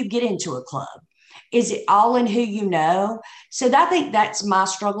 how do you get into a club? Is it all in who you know? So I think that's my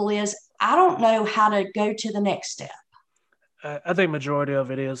struggle is I don't know how to go to the next step. I think majority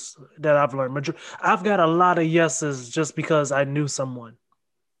of it is that I've learned. I've got a lot of yeses just because I knew someone.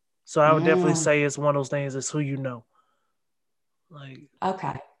 So I would definitely Mm, say it's one of those things. It's who you know. Like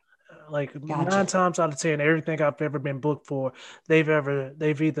okay, like nine gotcha. times out of ten, everything I've ever been booked for, they've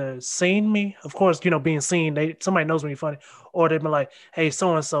either seen me, of course, being seen, somebody knows when you're funny, or they've been like, hey,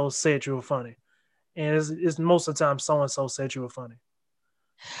 so and so said you were funny, and it's most of the time so and so said you were funny.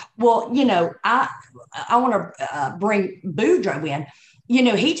 Well, I want to bring Boudreaux in.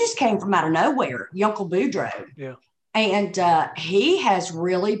 He just came from out of nowhere, Uncle Boudreaux, Yeah, and he has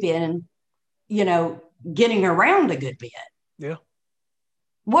really been, you know, getting around a good bit. yeah,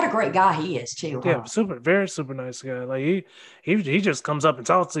 What a great guy he is too, yeah. huh? Super, very super nice guy. Like he just comes up and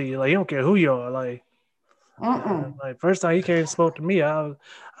talks to you. Like he don't care who you are. Mm-mm. Like first time he came and spoke to me, I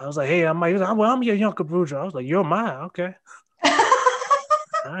was like, hey, I'm like, well, I'm your Uncle Bruger. I was like, you're mine, okay,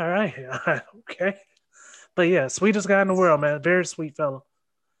 all right, okay. But yeah, sweetest guy in the world, man. Very sweet fellow.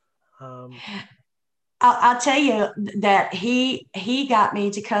 Um, I'll tell you that he got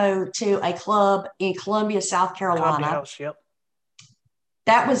me to go to a club in Columbia, South Comedy Carolina. House. Yep.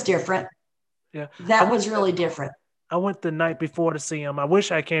 That was different. Yeah. I That went. was really different. I went the night before to see him. I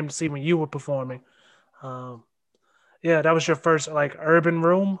wish I came to see when you were performing. Um, yeah, that was your first like urban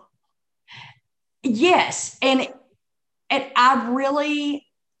room. Yes, and I really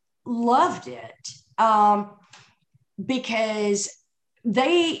loved it because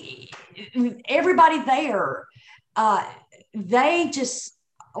they everybody there uh, they just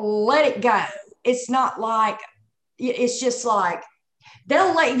let it go. It's not like it's just like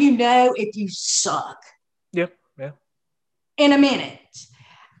they'll let you know if you suck Yep. Yeah. in a minute.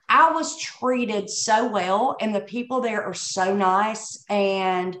 I was treated so well, and the people there are so nice.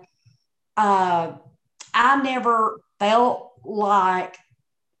 And uh, I never felt like,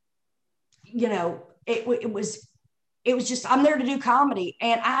 it was just, I'm there to do comedy,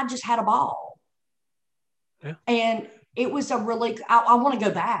 and I just had a ball. Yeah. And it was I want to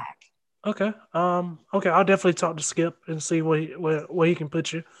go back. Okay. Okay. I'll definitely talk to Skip and see where he can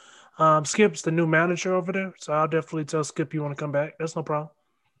put you. Skip's the new manager over there, so I'll definitely tell Skip you want to come back. That's no problem.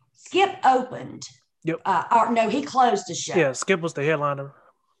 Skip opened, Yep. or no, he closed the show. Yeah. Skip was the headliner,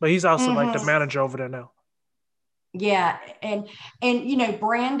 but he's also like the Hmm. manager over there now. Yeah, and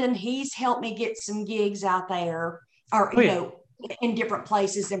Brandon, he's helped me get some gigs out there, or Oh yeah. in different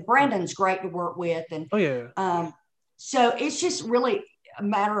places. And Brandon's great to work with, and Oh yeah. so it's just really a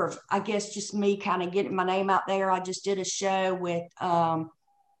matter of, I guess, just me kind of getting my name out there. I just did a show with, uh,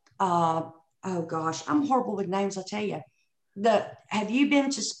 oh gosh, I'm horrible with names. I tell you, have you been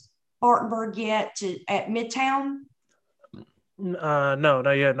to Spartanburg yet? At Midtown? No,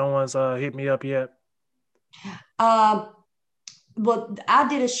 not yet. No one's hit me up yet. Um, well, I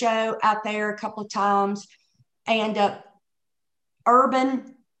did a show out there a couple of times, and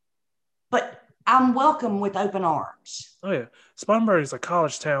urban, but I'm welcome with open arms. Oh yeah, Spartanburg is a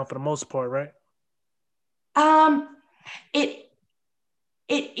college town for the most part, right? Um, it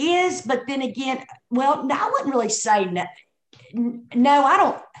it is, but then again, well, no, I wouldn't really say no. No, I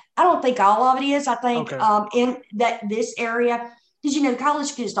don't. I don't think all of it is. I think Okay. in that this area, because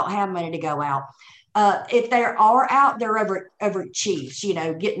college kids don't have money to go out. If they are out, they're over at Chiefs,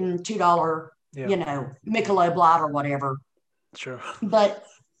 getting $2, Yeah. Michelob Light or whatever. Sure. But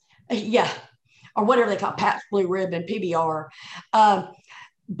yeah, or whatever they call Pabst Blue Ribbon PBR. Um,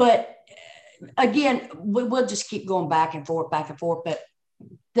 but again, we'll just keep going back and forth, back and forth. But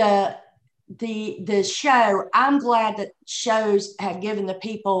the the show, I'm glad that shows have given the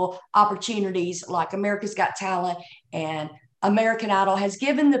people opportunities like America's Got Talent and American Idol has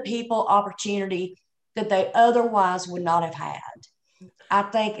given the people opportunity that they otherwise would not have had. I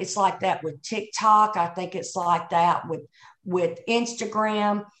think it's like that with TikTok. I think it's like that with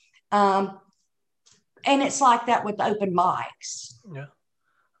Instagram. Um, and it's like that with open mics. Yeah.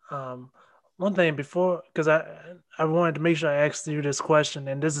 Um, One thing before, because I wanted to make sure I asked you this question,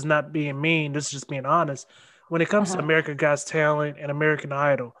 and this is not being mean, this is just being honest. When it comes to Uh-huh. America Got Talent and American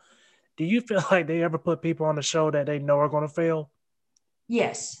Idol, do you feel like they ever put people on the show that they know are going to fail?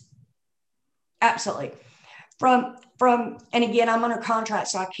 Yes, absolutely. And again, I'm under contract,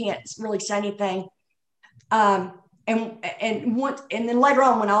 so I can't really say anything. And then later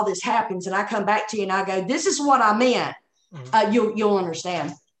on, when all this happens, and I come back to you and I go, "This is what I meant," Mhm. you'll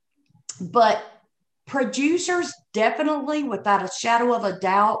understand. But producers definitely, without a shadow of a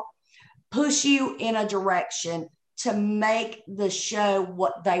doubt, push you in a direction to make the show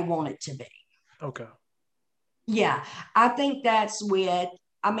what they want it to be. Okay. Yeah, I think that's with.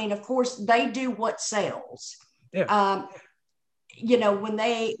 I mean, of course, they do what sells. Yeah. Um,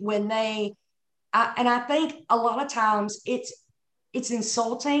 and I think a lot of times it's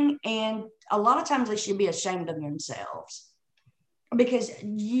insulting, and a lot of times they should be ashamed of themselves because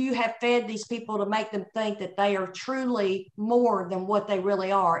you have fed these people to make them think that they are truly more than what they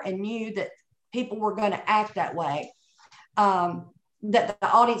really are, and knew that people were going to act that way, that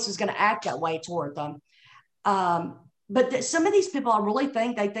the audience was going to act that way toward them. But some of these people, I really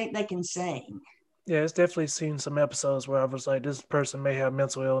think they can sing. Yeah, it's definitely seen some episodes where I was like, this person may have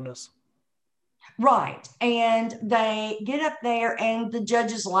mental illness. Right. And they get up there and the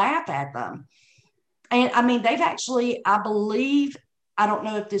judges laugh at them. And I mean, they've actually, I believe, I don't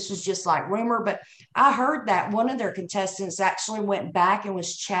know if this was just like rumor, but I heard that one of their contestants actually went back and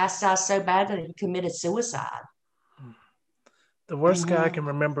was chastised so bad that he committed suicide. The worst guy I Mm-hmm. can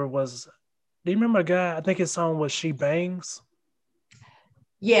remember was, do you remember a guy? I think his song was She Bangs.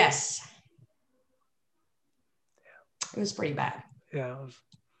 Yes, it was pretty bad. Yeah. It was,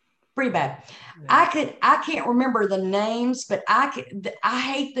 Pretty bad. yeah. I can't remember the names, but I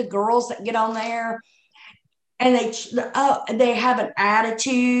hate the girls that get on there and they have an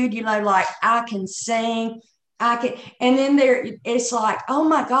attitude, like I can sing, I can, and then it's like, oh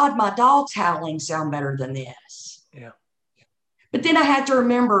my God, my dog's howling sound better than this. Yeah. But then I have to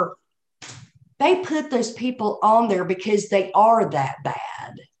remember they put those people on there because they are that bad.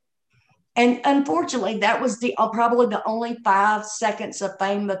 And unfortunately, that was the probably the only 5 seconds of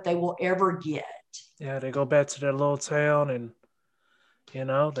fame that they will ever get. Yeah. They go back to their little town and,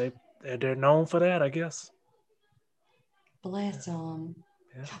 they're known for that, I guess. Bless them.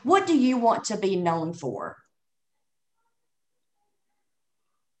 Yeah. What do you want to be known for?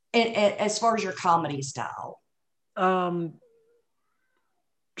 As far as your comedy style? Um,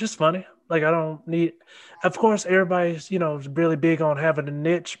 just funny. Like I don't need. Of course, everybody's really big on having a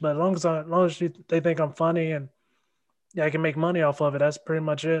niche, but as long as they think I'm funny and yeah, I can make money off of it. That's pretty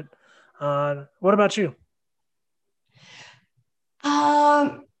much it. What about you?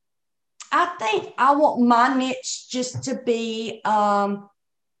 Um, I think I want my niche just to be down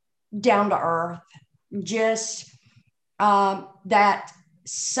to earth, just that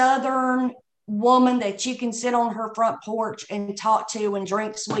Southern woman that you can sit on her front porch and talk to and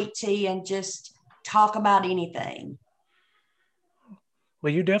drink sweet tea and just talk about anything.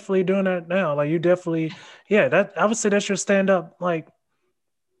 Well, you definitely doing that now. Like you definitely, yeah. That I would say that's your stand up. Like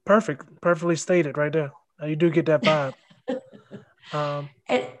perfectly stated right there. You do get that vibe. Um,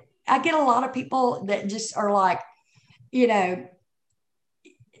 And I get a lot of people that just are like, you know,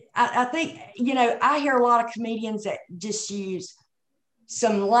 I think, I hear a lot of comedians that just use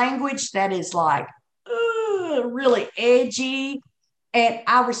some language that is like really edgy. And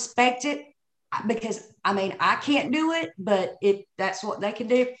I respect it because I mean, I can't do it, but that's what they can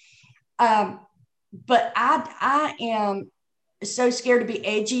do. Um, but I am so scared to be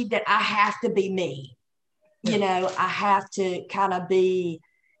edgy that I have to be me. yeah, I have to kind of be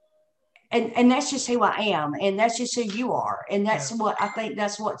and that's just who I am, and that's just who you are, and Yeah. that's what I think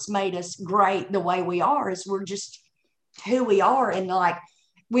that's what's made us great the way we are is we're just who we are. And like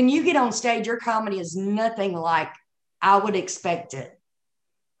when you get on stage, your comedy is nothing like I would expect it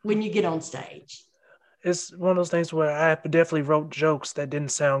when you get on stage. It's one of those things where I definitely wrote jokes that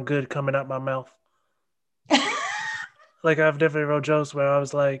didn't sound good coming out my mouth. Like I've definitely wrote jokes where I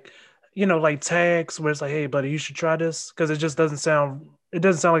was like, like tags where it's like, "Hey, buddy, you should try this," because it just doesn't sound. It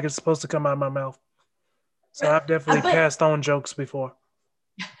doesn't sound like it's supposed to come out of my mouth. So I've definitely But passed on jokes before.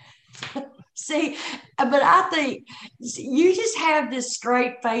 see, but I think you just have this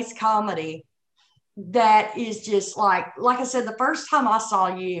straight face comedy that is just like I said, the first time I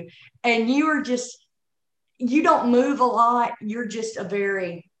saw you, and you were just, you don't move a lot. You're just a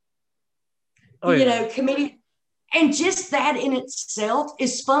very, Oh yeah, comedian. And just that in itself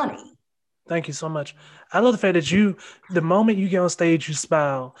is funny. thank you so much. I love the fact that the moment you get on stage, you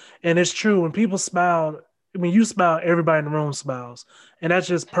smile, and it's true. When people smile, when you smile, everybody in the room smiles, and that's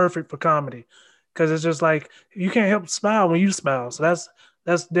just perfect for comedy, because it's just like you can't help but smile when you smile. So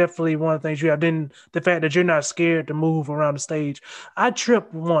that's definitely one of the things you have. Then the fact that you're not scared to move around the stage. I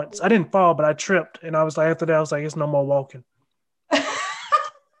tripped once. I didn't fall, but I tripped, and I was like, after that, I was like, it's no more walking. I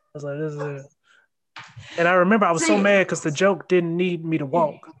was like, this is it. And I remember I was so See, mad because the joke didn't need me to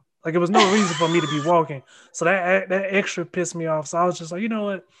walk. Like it was no reason for me to be walking. So that extra pissed me off. So I was just like, you know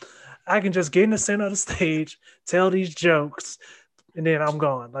what? I can just get in the center of the stage, tell these jokes, and then I'm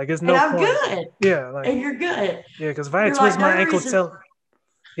gone. Like it's and no I'm point. good, Yeah, like and you're good. yeah, because if I had You're twist like, my no ankle reason, tell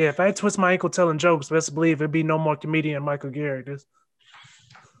yeah, if I had twist my ankle telling jokes, best believe it'd be no more comedian Michael Garrett. This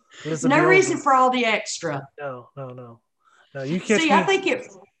would be no reason over. for all the extra. No, no, no. No, you catch See, I me. think it.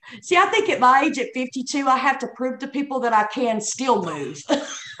 See, I think at my age, at 52, I have to prove to people that I can still move.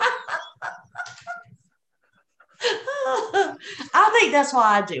 I think that's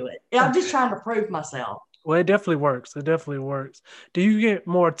why I do it. I'm just trying to prove myself. Well, it definitely works. It definitely works. Do you get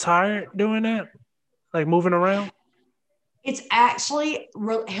more tired doing that? Like moving around? It's actually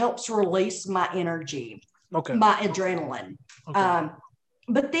helps release my energy, Okay. my adrenaline. Okay. Um,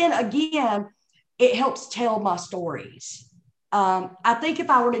 but then again, it helps tell my stories. I think if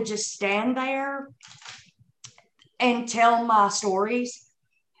I were to just stand there and tell my stories,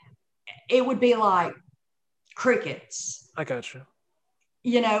 it would be like crickets, I got you.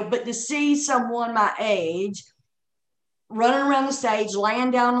 But to see someone my age running around the stage,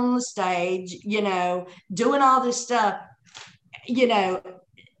 laying down on the stage, doing all this stuff, you know,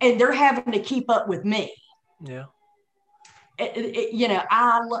 and they're having to keep up with me. Yeah.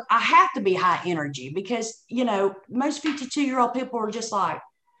 I have to be high energy because most 52-year-old people are just like,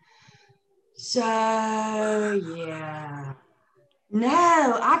 so yeah, no,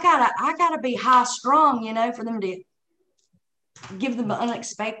 I gotta be high strung, for them to give them the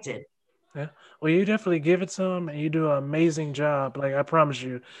unexpected. Yeah. Well, you definitely give it to them, and you do an amazing job. Like I promise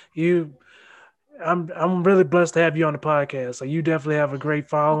you, you. I'm really blessed to have you on the podcast. So you definitely have a great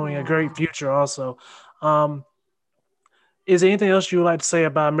following, a great Oh. future. Also, um, is there anything else you would like to say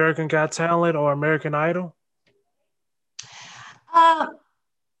about American Got Talent or American Idol? Uh,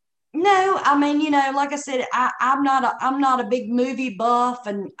 no, I mean, like I said, I'm not a big movie buff,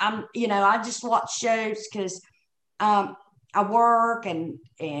 and I just watch shows because um, I work and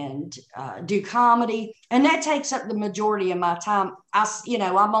do comedy, and that takes up the majority of my time.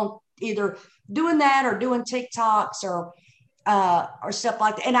 I'm on either doing that or doing TikToks or stuff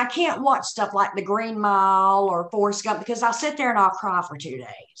like that. And I can't watch stuff like The Green Mile or Forrest Gump because I'll sit there and I'll cry for 2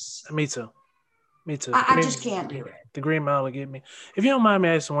 days. Me too. Me too. The I just Green, can't do it. the Green Mile will get me. If you don't mind me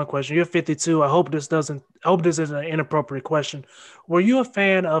asking one question, you're 52. I hope this isn't an inappropriate question. Were you a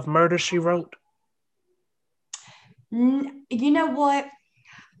fan of Murder She Wrote? You know what?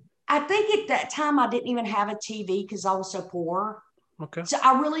 I think at that time I didn't even have a TV because I was so poor. Okay. So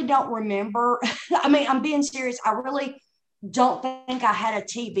I really don't remember. I mean, I'm being serious. I really don't think I had a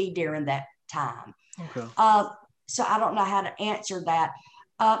TV during that time. Okay. Uh, so I don't know how to answer that.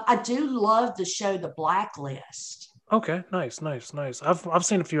 I do love the show The Blacklist. Okay. Nice. Nice. Nice. I've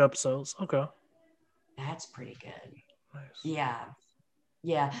seen a few episodes. Okay. That's pretty good. Nice. Yeah.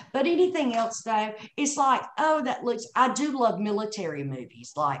 Yeah. But anything else though, it's like, oh, I do love military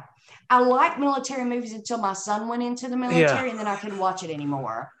movies. Like I like military movies until my son went into the Yeah. military and then I couldn't watch it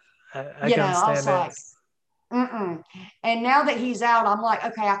anymore. I can I was understand that. like, mm-mm. And now that he's out, I'm like,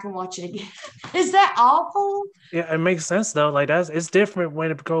 okay, I can watch it again. Is that awful? Yeah, it makes sense though. Like it's different when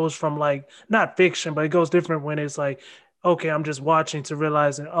it goes from like not fiction, but it goes different when it's like, okay, I'm just watching to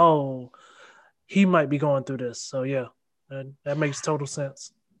realizing, oh, he might be going through this. So yeah, that makes total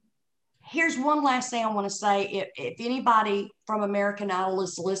sense. here's one last thing I want to say. If anybody from American Idol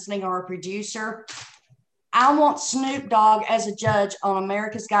is listening or a producer, I want Snoop Dogg as a judge on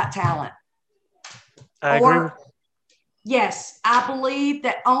America's Got Talent. I agree. Yes, I believe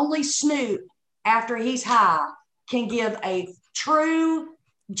that only Snoop, after he's high, can give a true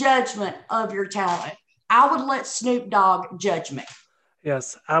judgment of your talent. I would let Snoop Dogg judge me.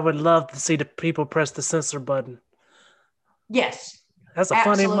 Yes, I would love to see the people press the censor button. Yes, That's a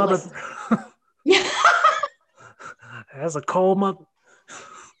funny absolutely. mother. That's a cold mother.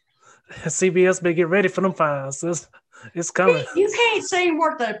 CBS better get ready for them fines. It's coming. You can't sing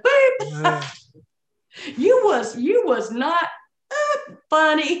worth a boop. Yeah. You was not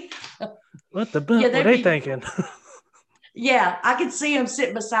funny. What the boop? What they thinking? Yeah, I could see him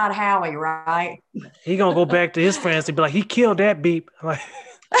sitting beside Howie, right? He gonna go back to his friends and be like, he killed that beep. Like,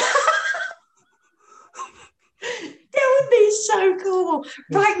 that would be so cool.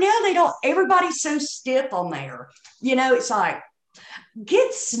 Right now, they don't. Everybody's so stiff on there. It's like,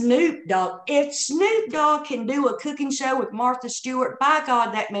 get Snoop Dogg. If Snoop Dogg can do a cooking show with Martha Stewart, by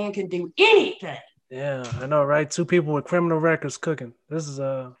God, that man can do anything. Yeah, I know, right? Two people with criminal records cooking. This is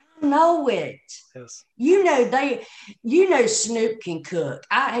know it. Yes. Snoop can cook.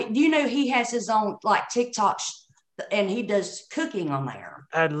 He has his own like TikTok and he does cooking on there.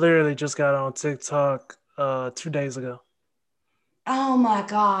 I literally just got on TikTok 2 days ago. Oh my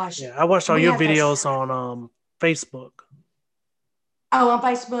gosh. Yeah, I watched all your videos on Facebook. Oh, on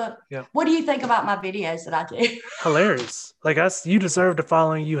Facebook? Yeah. What do you think about my videos that I do? Hilarious. Like, you deserve the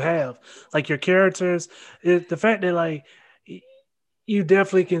following you have. Like, your characters, the fact that, like, you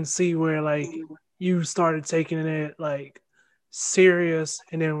definitely can see where, like, you started taking it, like, serious.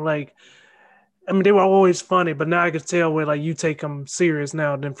 And then, like, I mean, they were always funny, but now I could tell where, like, you take them serious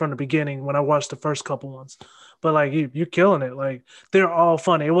now than from the beginning when I watched the first couple ones. But, like, you're killing it. Like, they're all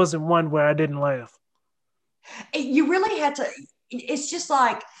funny. It wasn't one where I didn't laugh. You really had to. It's just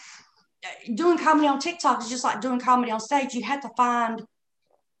like doing comedy on TikTok is just like doing comedy on stage. You had to find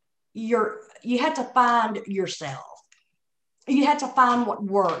yourself. You had to find what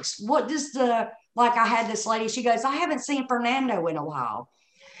works. What does like I had this lady, she goes, I haven't seen Fernando in a while.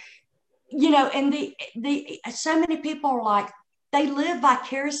 And the so many people are like, they live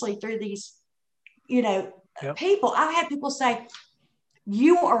vicariously through these, yep. People. I've had people say,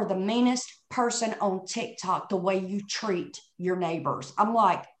 you are the meanest person on TikTok, the way you treat your neighbors. I'm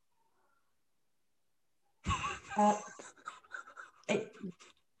like,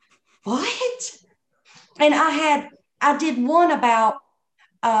 what? And I did one about,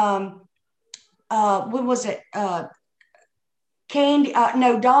 what was it?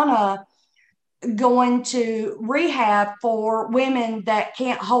 Donna going to rehab for women that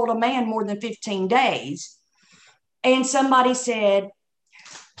can't hold a man more than 15 days. And somebody said,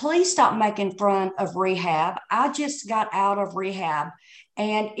 please stop making fun of rehab. I just got out of rehab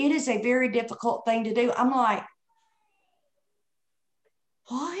and it is a very difficult thing to do. I'm like,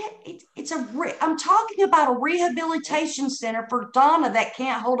 what? I'm talking about a rehabilitation center for Donna that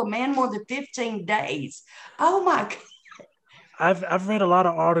can't hold a man more than 15 days. Oh my God. I've read a lot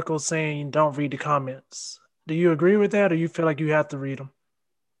of articles saying don't read the comments. Do you agree with that, or you feel like you have to read them?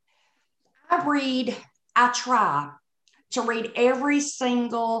 I try to read every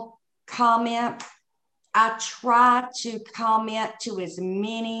single comment. I try to comment to as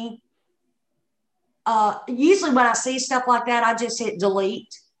many. Usually when I see stuff like that, I just hit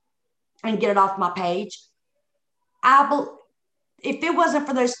delete and get it off my page. If it wasn't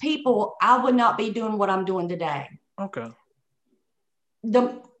for those people, I would not be doing what I'm doing today. Okay.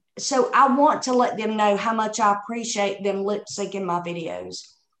 So I want to let them know how much I appreciate them lip syncing my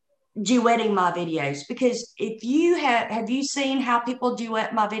videos, duetting my videos, because if you have you seen how people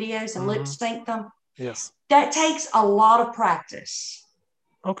duet my videos and lip sync them? Yes. That takes a lot of practice.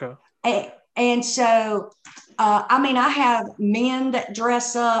 Okay. And so, I have men that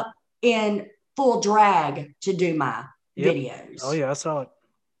dress up in full drag to do my videos. Oh yeah, I saw it.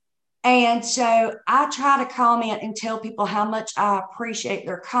 And so I try to comment and tell people how much I appreciate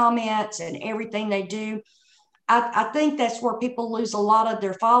their comments and everything they do. I think that's where people lose a lot of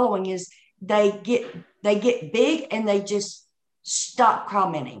their following is they get big and they just stop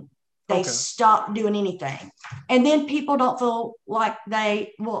commenting. They stop doing anything. And then people don't feel like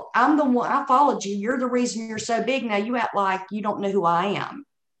I'm the one, I followed you. You're the reason you're so big. Now you act like you don't know who I am.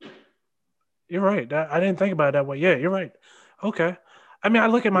 You're right. I didn't think about it that way. Yeah, you're right. Okay. I mean,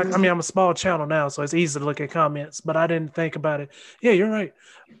 I'm a small channel now, so it's easy to look at comments, but I didn't think about it. Yeah, you're right.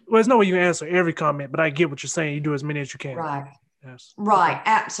 Well, there's no way you can answer every comment, but I get what you're saying. You do as many as you can. Right. Yes. Right. Okay.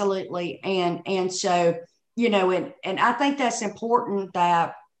 Absolutely. And so, and I think that's important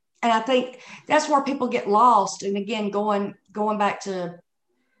that And I think that's where people get lost. And again, going back to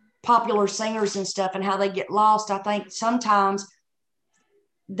popular singers and stuff and how they get lost, I think sometimes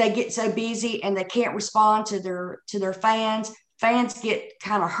they get so busy and they can't respond to their fans. Fans get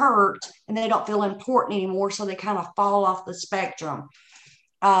kind of hurt and they don't feel important anymore, so they kind of fall off the spectrum.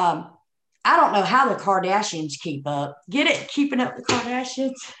 um, I don't know how the Kardashians keep up. Get it? Keeping up the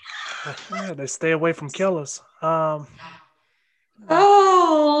Kardashians. Yeah, they stay away from killers.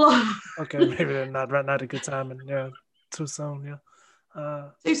 Oh, Okay, maybe they're not a good time, and yeah, too soon. Yeah,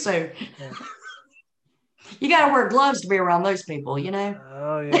 too soon. yeah. You got to wear gloves to be around those people, you know?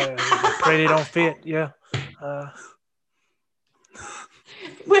 Oh yeah, pray they don't fit. Yeah, uh,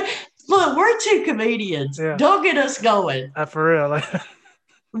 Look, we're two comedians. yeah. Don't get us going. For real. Like,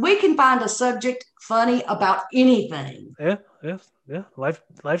 We can find a subject funny about anything. yeah.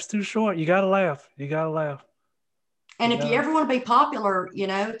 Life's too short. You gotta laugh. You gotta laugh. And You if you gotta. ever want to be popular,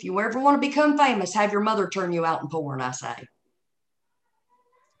 if you ever want to become famous, have your mother turn you out in porn, I say.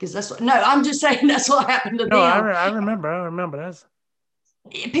 Because no, I'm just saying that's what happened to No, them. I remember. I remember. That's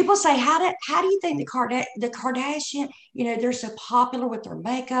People say, how do you think the Kardashian, they're so popular with their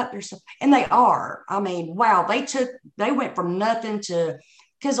makeup, and they are. I mean, wow, they went from nothing to,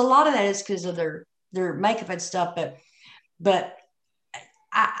 because a lot of that is because of their makeup and stuff, but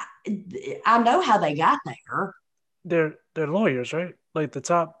I I know how they got there. they're lawyers, right? Like the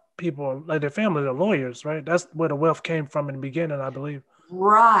top people, like their family are lawyers, right? That's where the wealth came from in the beginning, I believe.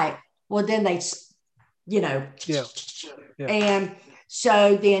 Right. Well, then you know, Yeah, yeah. and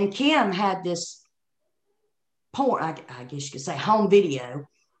so then Kim had this porn, I guess you could say, home video,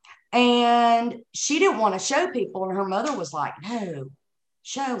 and she didn't want to show people, and her mother was like, "No,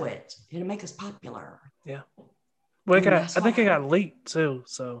 show it. It'll make us popular." Yeah. Well, And that's I what think it got happened. leaked too.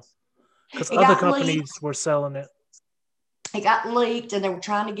 So, because It other got leaked. companies were selling it. It got leaked, and they were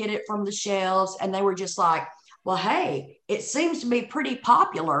trying to get it from the shelves, and they were just like, "Well, hey, it seems to be pretty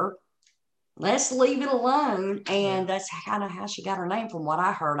popular. Let's leave it alone." Yeah. And that's kind of how she got her name, from what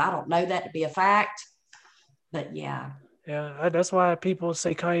I heard. I don't know that to be a fact, but yeah. Yeah. That's why people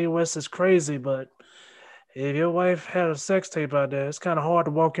say Kanye West is crazy. But if your wife had a sex tape out there, it's kind of hard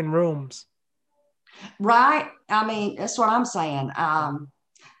to walk in rooms. Right. I mean, that's what I'm saying.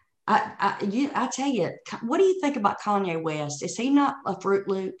 I tell you, what do you think about Kanye West? Is he not a Fruit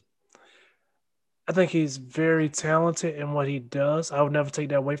Loop? I think he's very talented in what he does. I would never take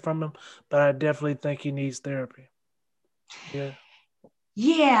that away from him, but I definitely think he needs therapy. Yeah.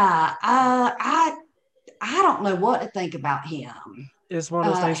 Yeah. I don't know what to think about him. It's one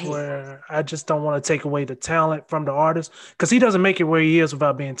of those things He, where I just don't want to take away the talent from the artist because he doesn't make it where he is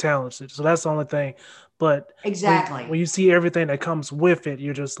without being talented. So that's the only thing. But exactly. when you see everything that comes with it,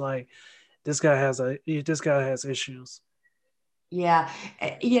 you're just like, this guy has issues. Yeah.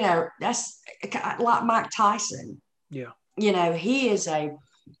 That's like Mike Tyson. Yeah. He is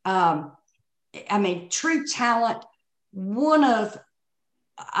um, I mean, true talent. One of,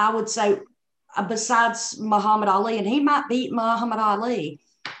 I would say, besides Muhammad Ali, and he might beat Muhammad Ali,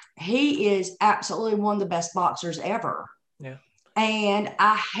 he is absolutely one of the best boxers ever. Yeah. And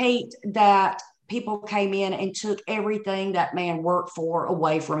I hate that people came in and took everything that man worked for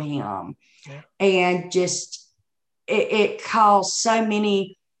away from him. Yeah. And just, it caused so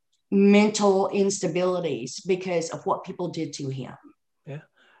many mental instabilities because of what people did to him. Yeah.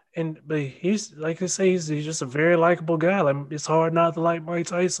 But he's like I say, he's just a very likable guy. Like it's hard not to like Mike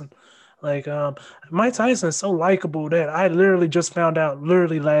Tyson. Like Mike Tyson is so likable that I literally just found out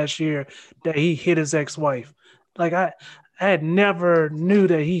literally last year that he hit his ex-wife. Like I had never knew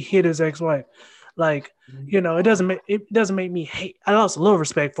that he hit his ex-wife. Like, it doesn't make me hate. I lost a little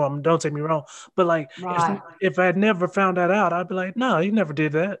respect for him, don't take me wrong. But like Right. if I had never found that out, I'd be like, no, he never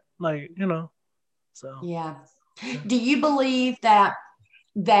did that. Like, so Yeah. yeah. Do you believe that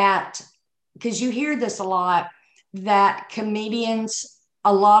because you hear this a lot, that comedians,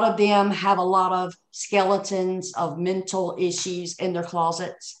 a lot of them have a lot of skeletons of mental issues in their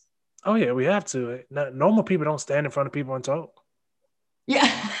closets? Oh yeah, we have to. Normal people don't stand in front of people and talk. Yeah.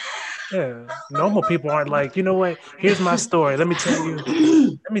 Yeah, normal people aren't like, you know what? Here's my story. Let me tell you.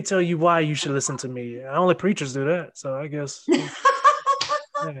 Let me tell you why you should listen to me. Only preachers do that. So I guess,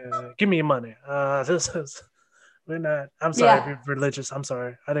 yeah, give me your money. This is we're not. I'm sorry if Yeah. you're religious. I'm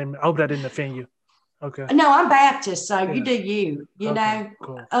sorry. I didn't. I hope that didn't offend you. Okay. No, I'm Baptist, so you Yeah. do you. Okay.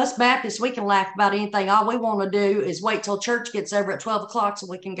 Cool. Us Baptists, we can laugh about anything. All we want to do is wait till church gets over at 12 o'clock so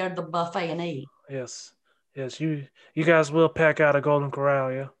we can go to the buffet and eat. Yes. Yes. You guys will pack out a Golden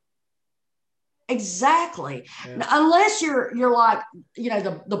Corral. Yeah. Exactly. Yeah. Now, unless you're like,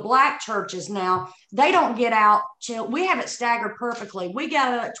 the black churches now, they don't get out till we have it staggered perfectly. We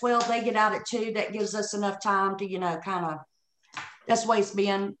got out at 12, they get out at 2. That gives us enough time to, kind of that's the way it's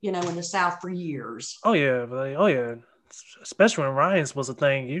been, in the South for years. Oh yeah, oh yeah. Especially when Ryan's was a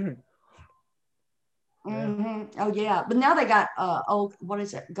thing. Yeah, Oh yeah. But now they got what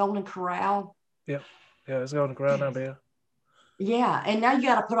is it? Golden Corral. yeah, yeah. It's going to ground now, man. Yeah. And now you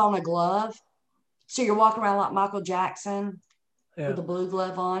gotta put on a glove. So you're walking around like Michael Jackson with Yeah. the blue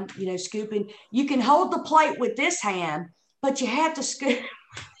glove on, scooping. You can hold the plate with this hand, but you have to scoop.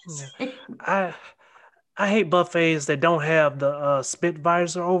 Yeah. I I hate buffets that don't have the spit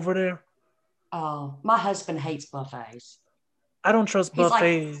visor over there. Oh, my husband hates buffets. I don't trust He's like,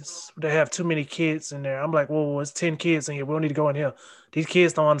 buffets that have too many kids in there. I'm like, whoa, it's 10 kids in here. We don't need to go in here. These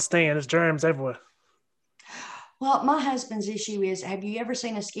kids don't understand. There's germs everywhere. well, my husband's issue is, have you ever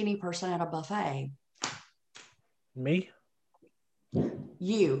seen a skinny person at a buffet? Me?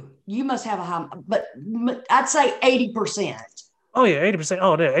 You must have a high, but I'd say 80%. Oh yeah, 80%.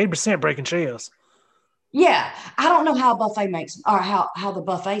 Oh yeah, 80% breaking chairs. Yeah, I don't know how a buffet makes, or how the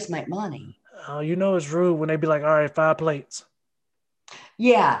buffets make money. You know it's rude when they be like, all right, 5 plates.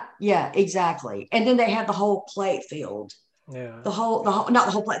 Yeah, exactly. And then they have the whole plate filled, Yeah. the whole, not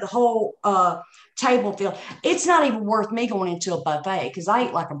the whole plate, the whole table filled. It's not even worth me going into a buffet because I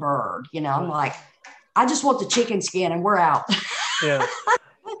eat like a bird. I'm Right. like, I just want the chicken skin and we're out. Yeah.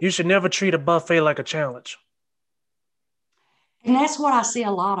 You should never treat a buffet like a challenge. And that's what I see a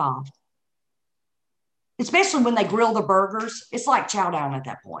lot of, especially when they grill the burgers. It's like chow down at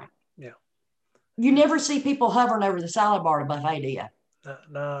that point. Yeah. You never see people hovering over the salad bar at a buffet, do you?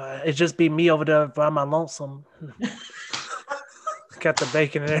 No, it just be me over there by my lonesome. Got the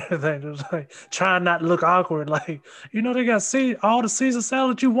bacon and everything. Just like trying not to look awkward. Like, they got all the Caesar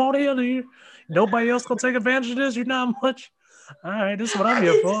salad you want here. Nobody else gonna take advantage of this. You're not much. All right, this is what I'm I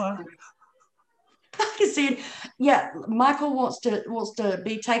here can, for. I can see it. Yeah, Michael wants to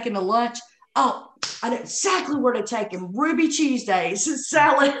be taking a lunch. Oh, I know exactly where to take him. Ruby Cheese Days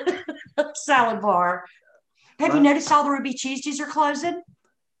salad salad bar. Have you My, noticed all the Ruby Cheese Days are closing?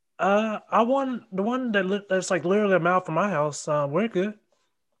 I want the one that's like literally a mile from my house. We're good.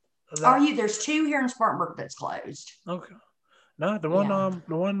 Are That you? There's two here in Spartanburg that's closed. okay. No, Yeah.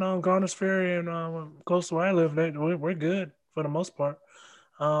 the one Garner's Ferry and close to where I live, we're good for the most part.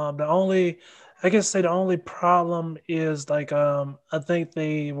 The only, I guess, say the only problem is like I think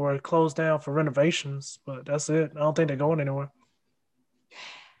they were closed down for renovations, but that's it. I don't think they're going anywhere.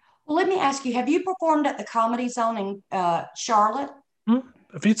 Well, let me ask you: have you performed at the Comedy Zone in Charlotte? Hmm?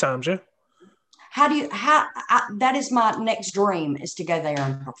 A few times, yeah. How do you? That is my next dream is to go there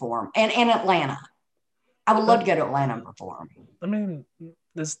and perform, and in Atlanta. I would love Uh, to go to Atlanta and perform. I mean,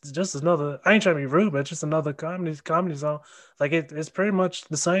 it's just another. I ain't trying to be rude, but it's just another comedy zone. Like it's pretty much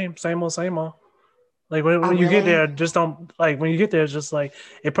the same old, same old. Like I when you get really. there, just don't like when you get there. It's just like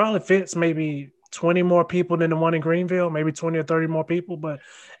it probably fits maybe 20 more people than the one in Greenville, maybe 20 or 30 more people, but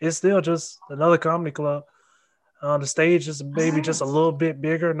it's still just another comedy club. The stage is maybe just Oh, a little bit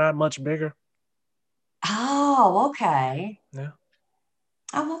bigger, not much bigger. oh, okay. Yeah.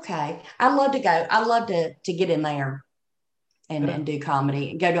 Oh, okay. I'd love to go. I'd love to get in there and, Yeah. and do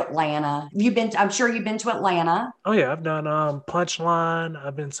comedy and go to Atlanta. I'm sure you've been to Atlanta. Oh yeah, I've done Punchline.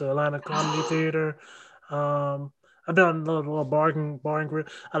 I've been to Atlanta Comedy Theater. Um, I've done a little bar and grill.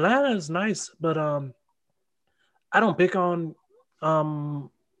 Atlanta is nice, but I don't pick on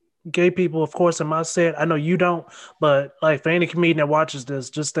um gay people, of course, in my set. I know you don't, but like for any comedian that watches this,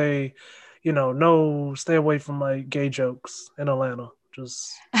 just stay, no, stay away from like gay jokes in Atlanta.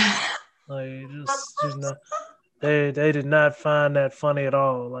 Just like just not. They did not find that funny at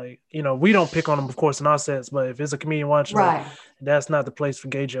all. Like, we don't pick on them, of course, in our sets, but if it's a comedian watching, like, Right. that's not the place for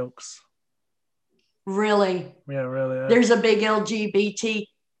gay jokes. Really. Yeah, really. There's a big LGBTQB.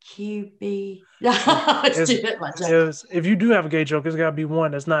 It, It's it's, too much. if you do have a gay joke, it's got to be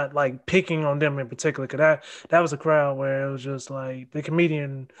one that's not like picking on them in particular. Cause that was a crowd where it was just like the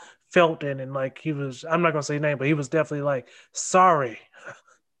comedian felt it and like I'm not going to say his name, but he was definitely like, sorry,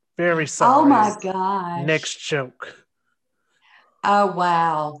 very Oh sorry. my gosh. Next joke. Oh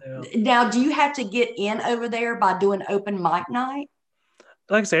wow. Yeah. Now, do you have to get in over there by doing open mic night?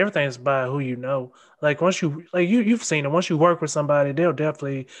 Like I say, everything's by who you know. Like once you like you've seen it. Once you work with somebody, they'll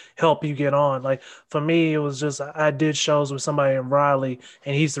definitely help you get on. Like for me, it was just I did shows with somebody in Raleigh,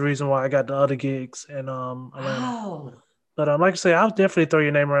 and he's the reason why I got the other gigs in Atlanta. Oh, But like I say, I'll definitely throw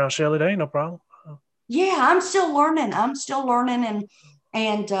your name around, Shelly. There ain't no problem. yeah, I'm still learning. I'm still learning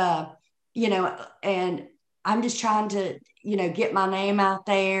and you know, and I'm just trying to, get my name out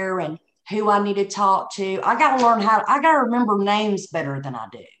there and who I need to talk to. I got to learn I got to remember names better than I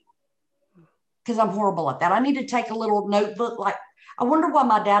do because I'm horrible at that. I need to take a little notebook. Like, I wonder why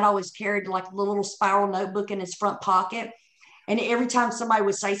my dad always carried like a little spiral notebook in his front pocket. And every time somebody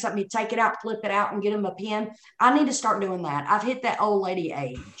would say something, he'd take it out, flip it out, and get him a pen. I need to start doing that. I've hit that old lady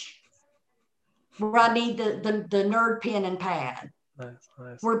age where I need the nerd pen and pad.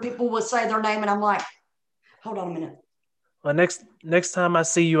 Nice. Where people will say their name, and I'm like, hold on a minute. Well, next time I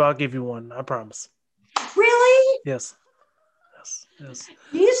see you, I'll give you one. I promise. Really? Yes.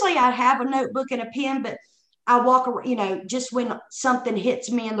 Usually I have a notebook and a pen, but I walk around, just when something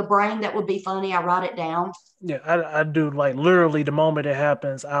hits me in the brain that would be funny, I write it down. Yeah, I do, like, literally the moment it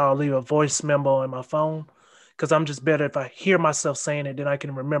happens, I'll leave a voice memo in my phone because I'm just better if I hear myself saying it, then I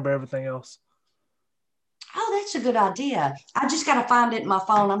can remember everything else. Oh, that's a good idea. I just got to find it in my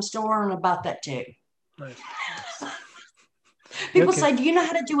phone. I'm still learning about that too. Nice. People say, do you know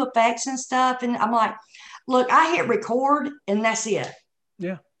how to do effects and stuff? And I'm like, look, I hit record and that's it.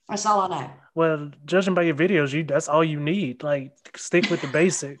 Yeah. That's all I know. Well, judging by your videos, that's all you need. Like, stick with the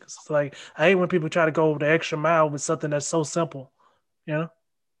basics. Like, I hate when people try to go the extra mile with something that's so simple, you know?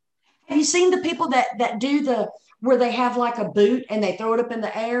 Have you seen the people that do where they have like a boot and they throw it up in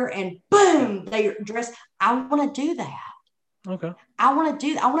the air and boom, they dress? I want to do that. Okay. I want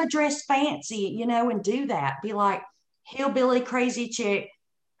to dress fancy, and do that. Be like hillbilly crazy chick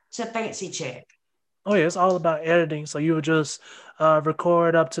to fancy chick. Oh yeah, it's all about editing. So you would just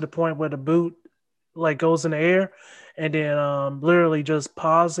record up to the point where the boot like goes in the air, and then literally just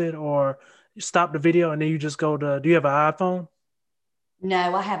pause it or stop the video, and then you just go to. Do you have an iPhone?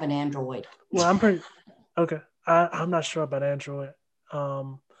 No, I have an Android. Well, I'm pretty okay. I'm not sure about Android,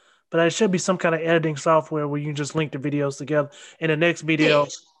 but it should be some kind of editing software where you can just link the videos together. In the next video,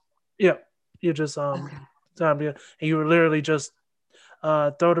 yeah, you just Okay. and you would literally just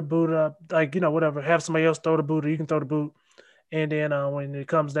throw the boot up, like, whatever. Have somebody else throw the boot, or you can throw the boot, and then when it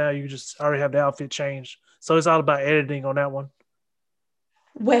comes down, you just already have the outfit changed. So it's all about editing on that one.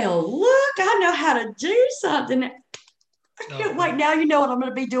 Well, look, I know how to do something. I can't wait. Now you know what I'm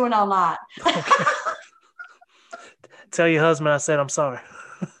going to be doing all night. Okay. Tell your husband I said I'm sorry.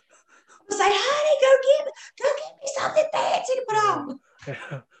 Say, honey, go get me something fancy to put on.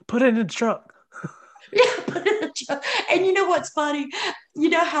 Yeah. Put it in the truck. Yeah, put it in the truck. And you know what's funny? You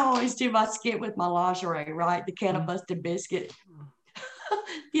know how I always do my skit with my lingerie, right? The can of busted biscuit.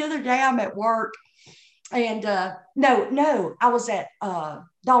 The other day I'm at work and no, I was at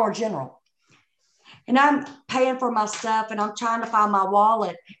Dollar General and I'm paying for my stuff and I'm trying to find my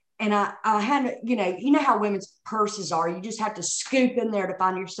wallet. And I had, you know how women's purses are. You just have to scoop in there to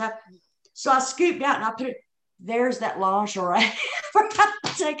find your stuff. So I scooped out and I put it, there's that lingerie. I forgot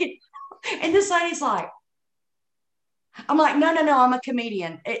to take it. And this lady's like, I'm like, no, I'm a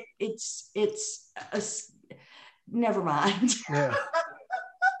comedian. It's never mind. Yeah.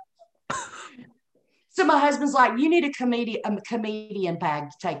 So my husband's like, you need a comedian bag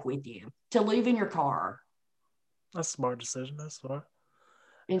to take with you to leave in your car. That's a smart decision. That's smart.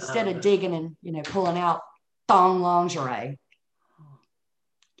 Instead of digging and, pulling out thong lingerie.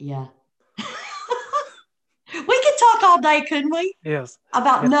 Yeah. We could talk all day, couldn't we? Yes.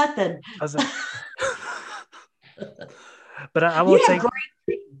 About nothing. But I will take.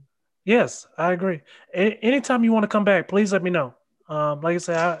 Yes, I agree. Anytime you want to come back, please let me know. Like I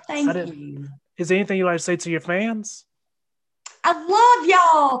said, Thank you. Is there anything you like to say to your fans? I love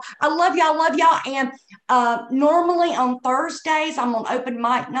y'all. And normally on Thursdays, I'm on open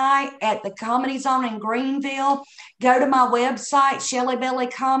mic night at the Comedy Zone in Greenville. Go to my website,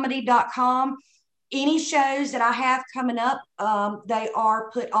 ShellyBellyComedy.com. Any shows that I have coming up, they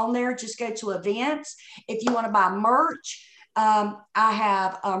are put on there. Just go to events. If you want to buy merch, I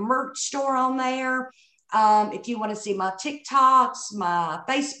have a merch store on there. If you want to see my TikToks, my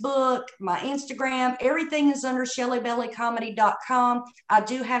Facebook, my Instagram, everything is under ShellyBellyComedy.com. I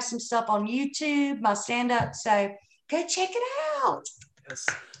do have some stuff on YouTube, my stand-up, so go check it out. Yes.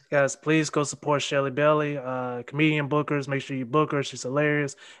 Guys, please go support Shelly Belly, comedian bookers. Make sure you book her. She's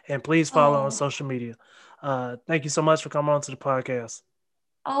hilarious. And please follow on social media. Thank you so much for coming on to the podcast.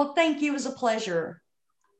 Oh, thank you. It was a pleasure.